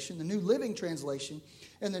 translation, the New Living Translation,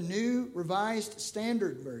 and the New Revised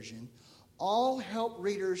Standard Version all help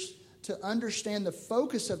readers to understand the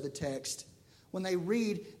focus of the text when they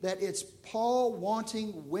read that it's Paul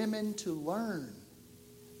wanting women to learn.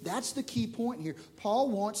 That's the key point here. Paul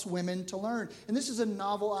wants women to learn. And this is a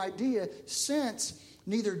novel idea since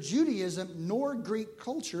neither Judaism nor Greek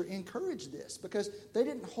culture encouraged this because they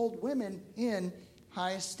didn't hold women in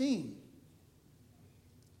high esteem.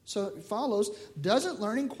 So it follows, doesn't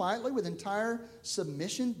learning quietly with entire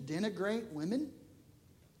submission denigrate women?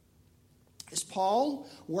 Is Paul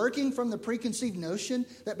working from the preconceived notion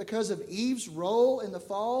that because of Eve's role in the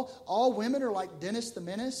fall, all women are like Dennis the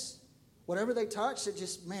Menace? Whatever they touch, it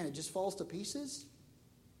just falls to pieces?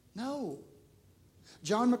 No.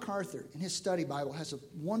 John MacArthur, in his study Bible, has a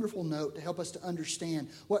wonderful note to help us to understand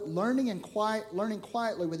what learning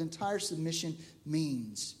quietly with entire submission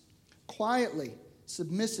means. Quietly,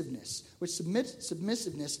 submissiveness, which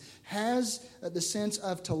submissiveness has the sense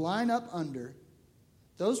of to line up under.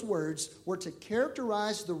 Those words were to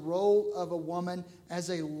characterize the role of a woman as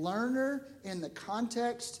a learner in the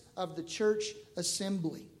context of the church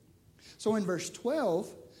assembly. So in verse 12,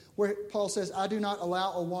 where Paul says, I do not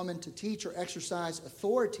allow a woman to teach or exercise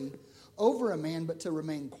authority over a man, but to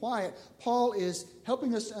remain quiet, Paul is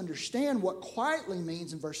helping us to understand what quietly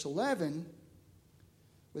means in verse 11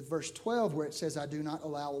 with verse 12, where it says, I do not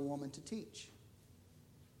allow a woman to teach.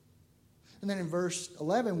 And then in verse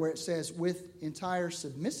 11, where it says, with entire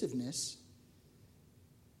submissiveness,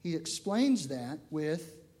 he explains that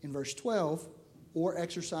with, in verse 12, or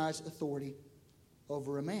exercise authority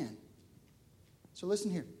over a man. So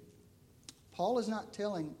listen here. Paul is not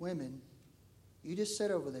telling women, you just sit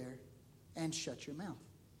over there and shut your mouth.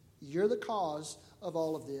 You're the cause of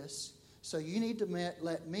all of this, so you need to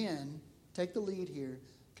let men take the lead here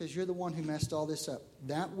because you're the one who messed all this up.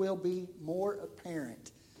 That will be more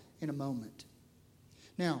apparent in a moment.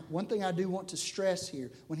 Now, one thing I do want to stress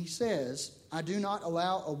here, when he says, I do not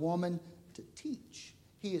allow a woman to teach,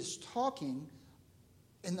 he is talking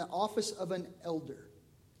in the office of an elder,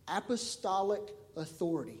 apostolic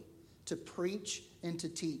authority to preach and to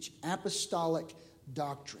teach, apostolic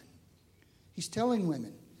doctrine. He's telling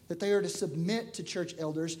women that they are to submit to church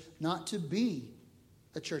elders, not to be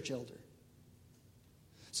a church elder.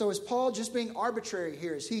 So is Paul just being arbitrary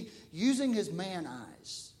here? Is he using his man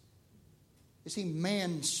eyes? Is he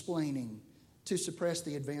mansplaining to suppress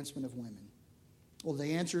the advancement of women? Well,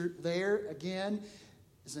 the answer there, again,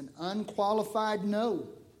 is an unqualified no.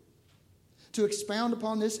 To expound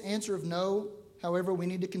upon this answer of no, however, we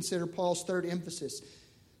need to consider Paul's third emphasis.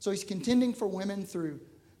 So he's contending for women through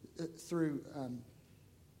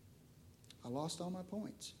I lost all my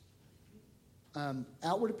points.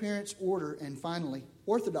 Outward appearance, order, and finally,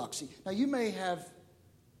 orthodoxy. Now, you may have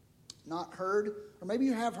not heard, or maybe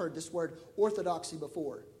you have heard this word orthodoxy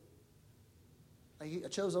before. I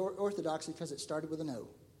chose orthodoxy because it started with an O,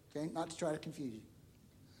 okay? Not to try to confuse you.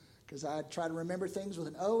 Because I try to remember things with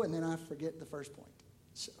an O and then I forget the first point.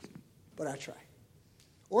 So, but I try.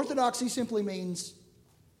 Orthodoxy simply means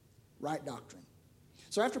right doctrine.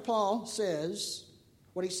 So after Paul says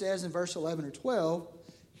what he says in verse 11 or 12,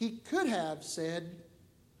 he could have said,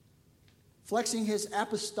 flexing his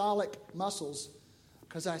apostolic muscles,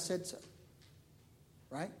 because I said so.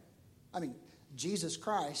 Right? I mean, Jesus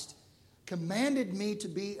Christ commanded me to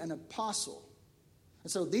be an apostle.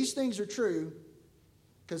 And so these things are true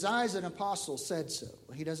because I, as an apostle, said so.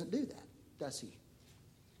 Well, he doesn't do that, does he?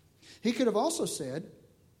 He could have also said,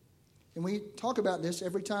 and we talk about this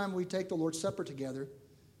every time we take the Lord's Supper together,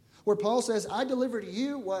 where Paul says, I deliver to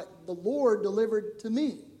you what the Lord delivered to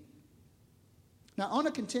me. Now, on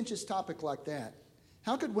a contentious topic like that,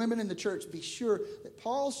 how could women in the church be sure that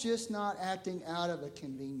Paul's just not acting out of a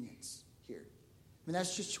convenience here? I mean,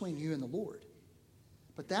 that's just between you and the Lord.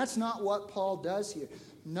 But that's not what Paul does here.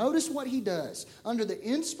 Notice what he does. Under the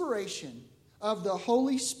inspiration of the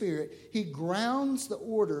Holy Spirit, he grounds the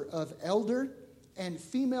order of elder and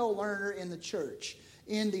female learner in the church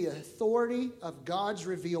in the authority of God's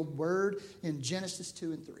revealed word in Genesis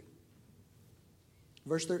 2 and 3.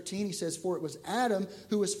 Verse 13, he says, for it was Adam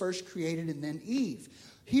who was first created and then Eve.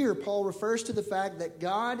 Here, Paul refers to the fact that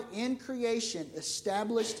God in creation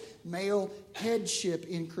established male headship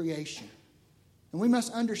in creation. And we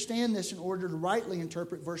must understand this in order to rightly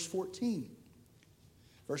interpret verse 14.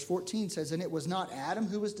 Verse 14 says, and it was not Adam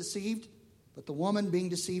who was deceived, But the woman, being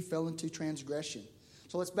deceived, fell into transgression.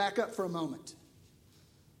 So let's back up for a moment.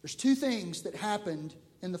 There's two things that happened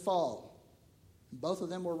in the fall. Both of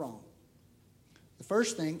them were wrong. The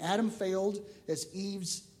first thing, Adam failed as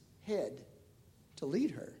Eve's head to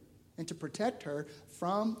lead her and to protect her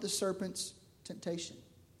from the serpent's temptation.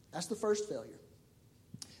 That's the first failure.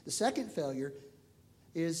 The second failure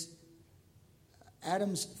is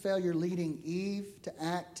Adam's failure leading Eve to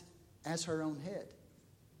act as her own head,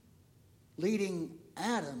 leading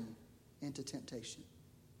Adam into temptation.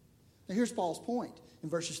 Now here's Paul's point in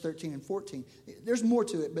verses 13 and 14. There's more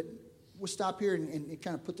to it, but we'll stop here and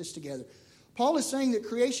kind of put this together. Paul is saying that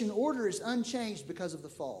creation order is unchanged because of the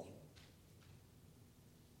fall.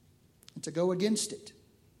 And to go against it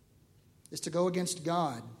is to go against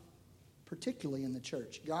God, particularly in the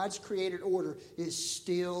church. God's created order is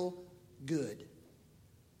still good.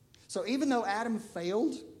 So even though Adam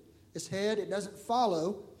failed as head, it doesn't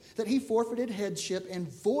follow that he forfeited headship and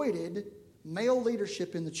voided male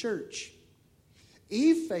leadership in the church.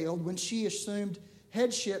 Eve failed when she assumed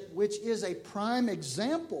headship, which is a prime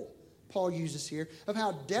example, Paul uses here, of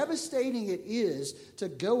how devastating it is to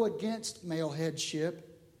go against male headship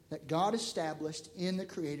that God established in the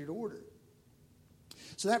created order.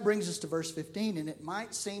 So that brings us to verse 15, and it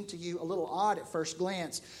might seem to you a little odd at first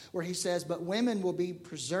glance, where he says, "But women will be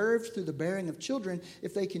preserved through the bearing of children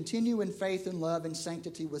if they continue in faith and love and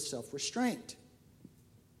sanctity with self-restraint."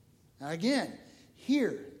 Now again,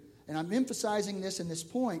 here, and I'm emphasizing this in this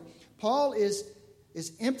point, Paul is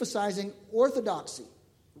emphasizing orthodoxy,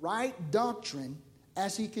 right doctrine,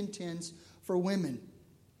 as he contends for women.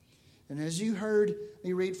 And as you heard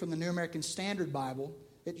me read from the New American Standard Bible,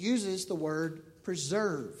 it uses the word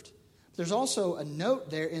preserved. There's also a note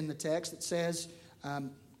there in the text that says, I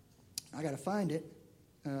got to find it,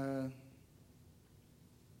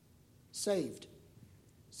 saved.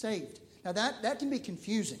 Saved. Now that can be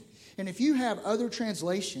confusing. And if you have other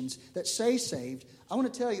translations that say saved, I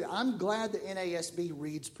want to tell you, I'm glad the NASB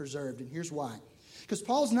reads preserved. And here's why. Because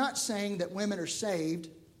Paul's not saying that women are saved.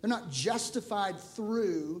 They're not justified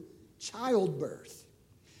through childbirth.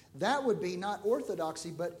 That would be not orthodoxy,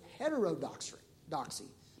 but heterodoxy.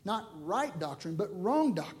 Not right doctrine, but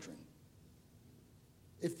wrong doctrine.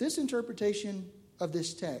 If this interpretation of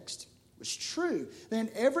this text was true, then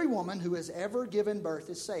every woman who has ever given birth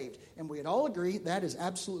is saved. And we'd all agree that is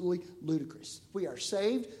absolutely ludicrous. We are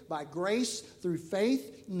saved by grace through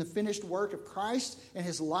faith in the finished work of Christ and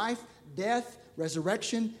his life, death,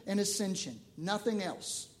 resurrection, and ascension. Nothing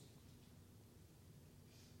else.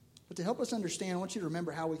 But to help us understand, I want you to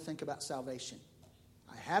remember how we think about salvation.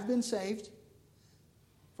 I have been saved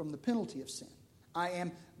from the penalty of sin. I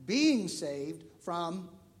am being saved from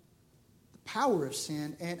the power of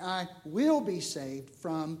sin, and I will be saved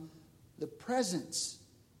from the presence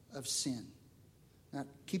of sin. Now,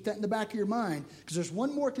 keep that in the back of your mind, because there's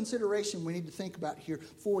one more consideration we need to think about here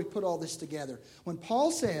before we put all this together. When Paul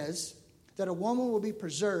says that a woman will be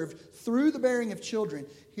preserved through the bearing of children,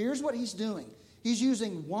 here's what he's doing. He's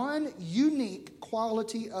using one unique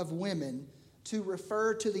quality of women to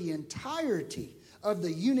refer to the entirety of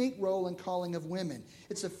the unique role and calling of women.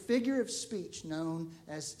 It's a figure of speech known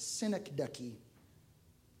as synecdoche.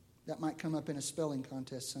 That might come up in a spelling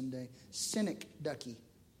contest someday. Synecdoche.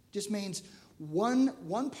 Just means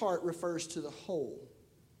one part refers to the whole.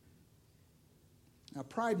 Now,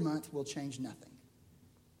 Pride Month will change nothing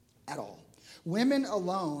at all. Women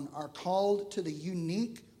alone are called to the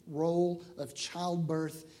unique role of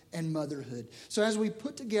childbirth and motherhood. So as we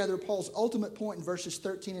put together Paul's ultimate point in verses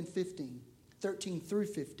 13 through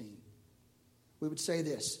 15, we would say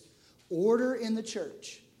this: order in the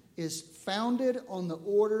church is founded on the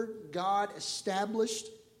order God established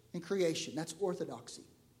in creation. That's orthodoxy.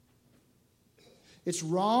 It's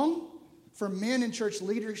wrong for men in church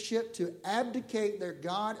leadership to abdicate their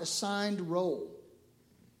God-assigned role.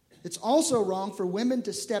 It's also wrong for women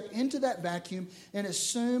to step into that vacuum and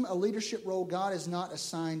assume a leadership role God has not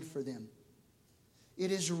assigned for them.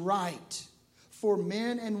 It is right for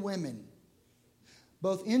men and women,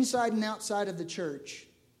 both inside and outside of the church,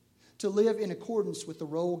 to live in accordance with the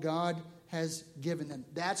role God has given them.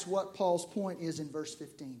 That's what Paul's point is in verse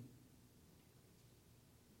 15.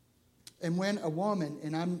 And when a woman,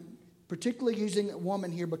 and I'm particularly using a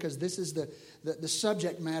woman here because this is the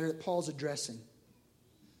subject matter that Paul's addressing.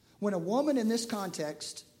 When a woman in this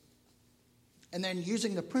context, and then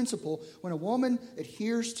using the principle, when a woman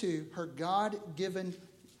adheres to her God-given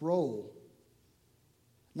role,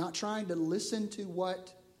 not trying to listen to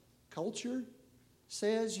what culture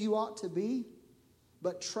says you ought to be,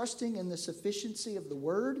 but trusting in the sufficiency of the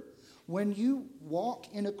Word, when you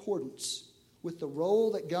walk in accordance with the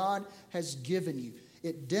role that God has given you.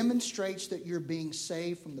 It demonstrates that you're being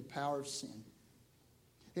saved from the power of sin.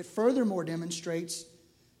 It furthermore demonstrates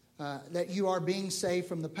that you are being saved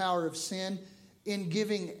from the power of sin in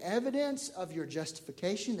giving evidence of your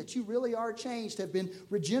justification, that you really are changed, have been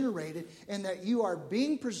regenerated, and that you are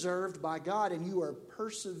being preserved by God and you are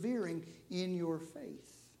persevering in your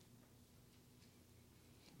faith.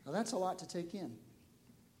 Now that's a lot to take in.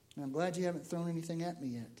 And I'm glad you haven't thrown anything at me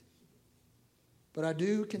yet. But I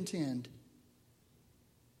do contend,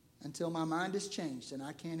 until my mind is changed, and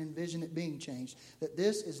I can't envision it being changed, that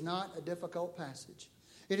this is not a difficult passage.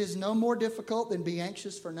 It is no more difficult than be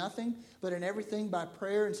anxious for nothing, but in everything by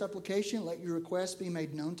prayer and supplication let your requests be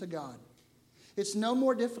made known to God. It's no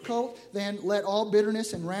more difficult than let all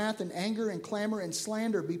bitterness and wrath and anger and clamor and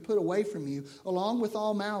slander be put away from you, along with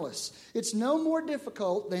all malice. It's no more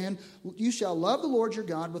difficult than you shall love the Lord your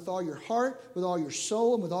God with all your heart, with all your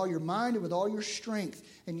soul, and with all your mind, and with all your strength.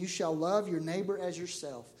 And you shall love your neighbor as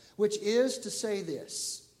yourself. Which is to say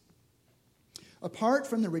this: apart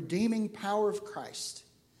from the redeeming power of Christ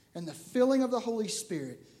and the filling of the Holy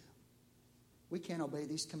Spirit, we can't obey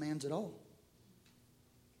these commands at all.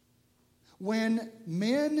 When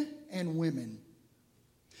men and women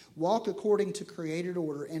walk according to created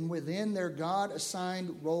order and within their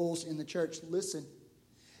God-assigned roles in the church, listen,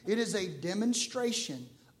 it is a demonstration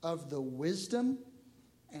of the wisdom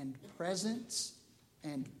and presence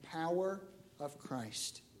and power of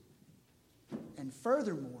Christ. And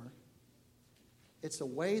furthermore, it's a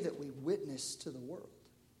way that we witness to the world.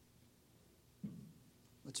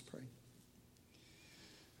 Let's pray.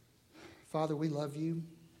 Father, we love you.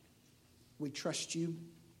 We trust you.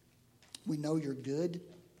 We know you're good.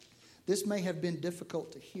 This may have been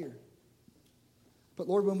difficult to hear. But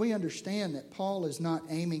Lord, when we understand that Paul is not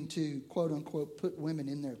aiming to, quote unquote, put women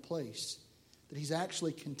in their place, that he's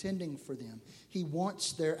actually contending for them. He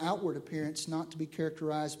wants their outward appearance not to be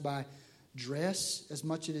characterized by dress as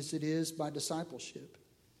much as it is by discipleship.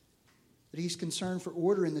 That he's concerned for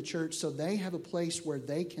order in the church so they have a place where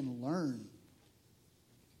they can learn.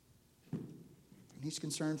 And he's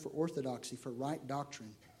concerned for orthodoxy, for right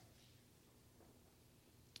doctrine.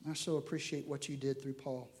 I so appreciate what you did through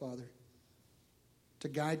Paul, Father, to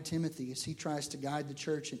guide Timothy as he tries to guide the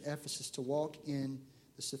church in Ephesus to walk in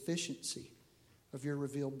the sufficiency of your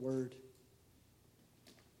revealed word.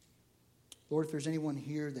 Lord, if there's anyone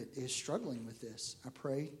here that is struggling with this, I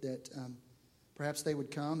pray that perhaps they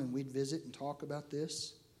would come and we'd visit and talk about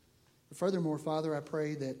this. But furthermore, Father, I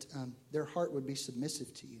pray that their heart would be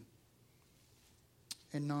submissive to you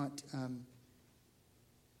and not and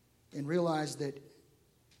realize that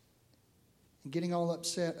getting all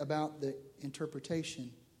upset about the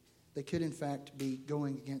interpretation, they could in fact be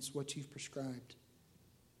going against what you've prescribed.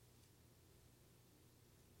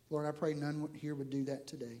 Lord, I pray none here would do that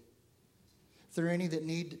today. If there are any that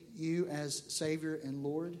need you as Savior and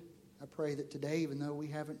Lord, I pray that today, even though we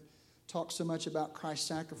haven't talked so much about Christ's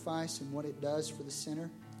sacrifice and what it does for the sinner,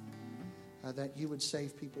 that you would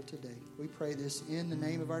save people today. We pray this in the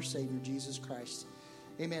name of our Savior, Jesus Christ.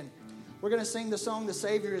 Amen. We're going to sing the song, The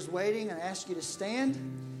Savior is Waiting, and I ask you to stand,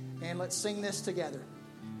 and let's sing this together.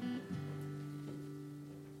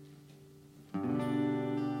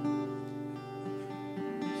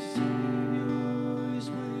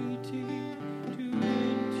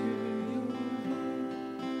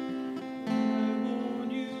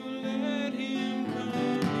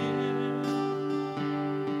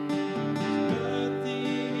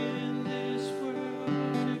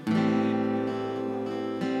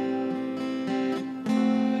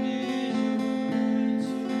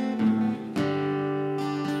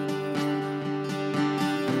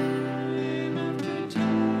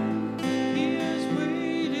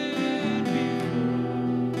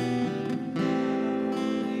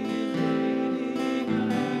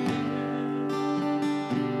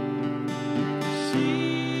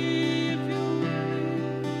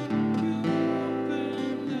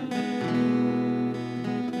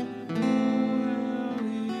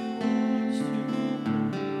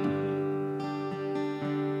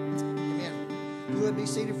 Be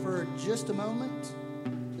seated for just a moment.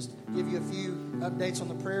 Just give you a few updates on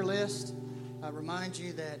the prayer list. I remind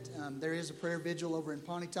you that there is a prayer vigil over in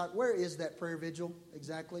Pontotoc. Where is that prayer vigil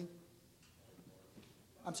exactly?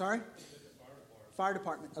 I'm sorry? Fire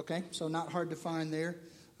department. Okay, so not hard to find there.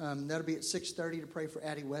 That'll be at 6:30 to pray for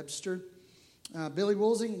Addie Webster. Billy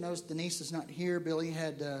Woolsey knows Denise is not here. Billy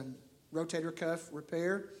had rotator cuff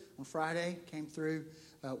repair on Friday. Came through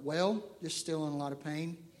well, just still in a lot of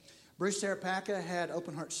pain. Bruce Sarapaka had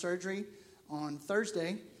open heart surgery on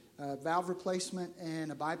Thursday, valve replacement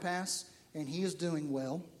and a bypass, and he is doing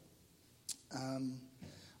well. I'm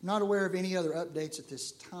not aware of any other updates at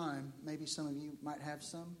this time. Maybe some of you might have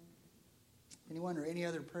some. Anyone or any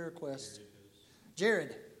other prayer requests?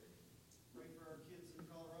 Jared. Pray for our kids in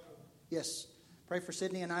Colorado. Yes. Pray for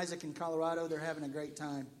Sydney and Isaac in Colorado. They're having a great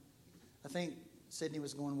time. I think Sydney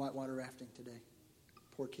was going whitewater rafting today.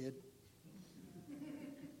 Poor kid.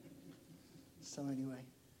 So anyway,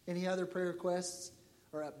 any other prayer requests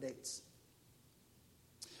or updates?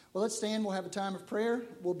 Well, let's stand. We'll have a time of prayer.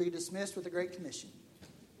 We'll be dismissed with the Great Commission.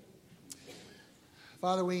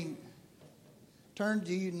 Father, we turn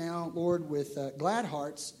to you now, Lord, with glad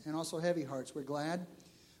hearts and also heavy hearts. We're glad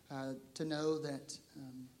to know that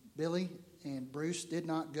Billy and Bruce did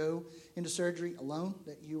not go into surgery alone,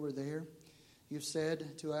 that you were there. You've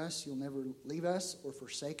said to us, you'll never leave us or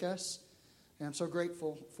forsake us. And I'm so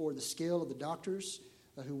grateful for the skill of the doctors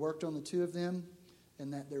who worked on the two of them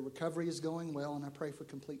and that their recovery is going well, and I pray for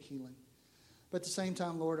complete healing. But at the same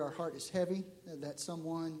time, Lord, our heart is heavy that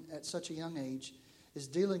someone at such a young age is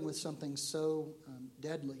dealing with something so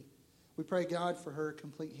deadly. We pray, God, for her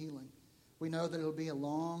complete healing. We know that it'll be a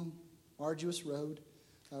long, arduous road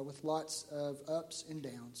with lots of ups and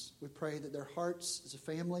downs. We pray that their hearts as a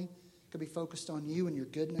family could be focused on you and your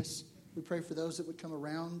goodness. We pray for those that would come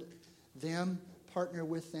around them, partner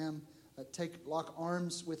with them, lock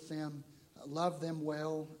arms with them, love them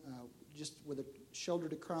well, just with a shoulder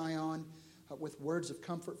to cry on, with words of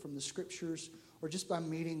comfort from the Scriptures, or just by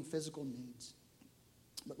meeting physical needs.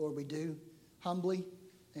 But Lord, we do humbly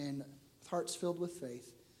and with hearts filled with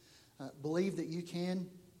faith believe that you can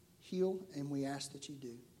heal, and we ask that you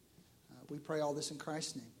do. We pray all this in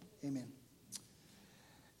Christ's name. Amen.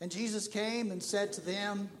 And Jesus came and said to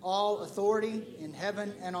them, all authority in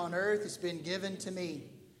heaven and on earth has been given to me.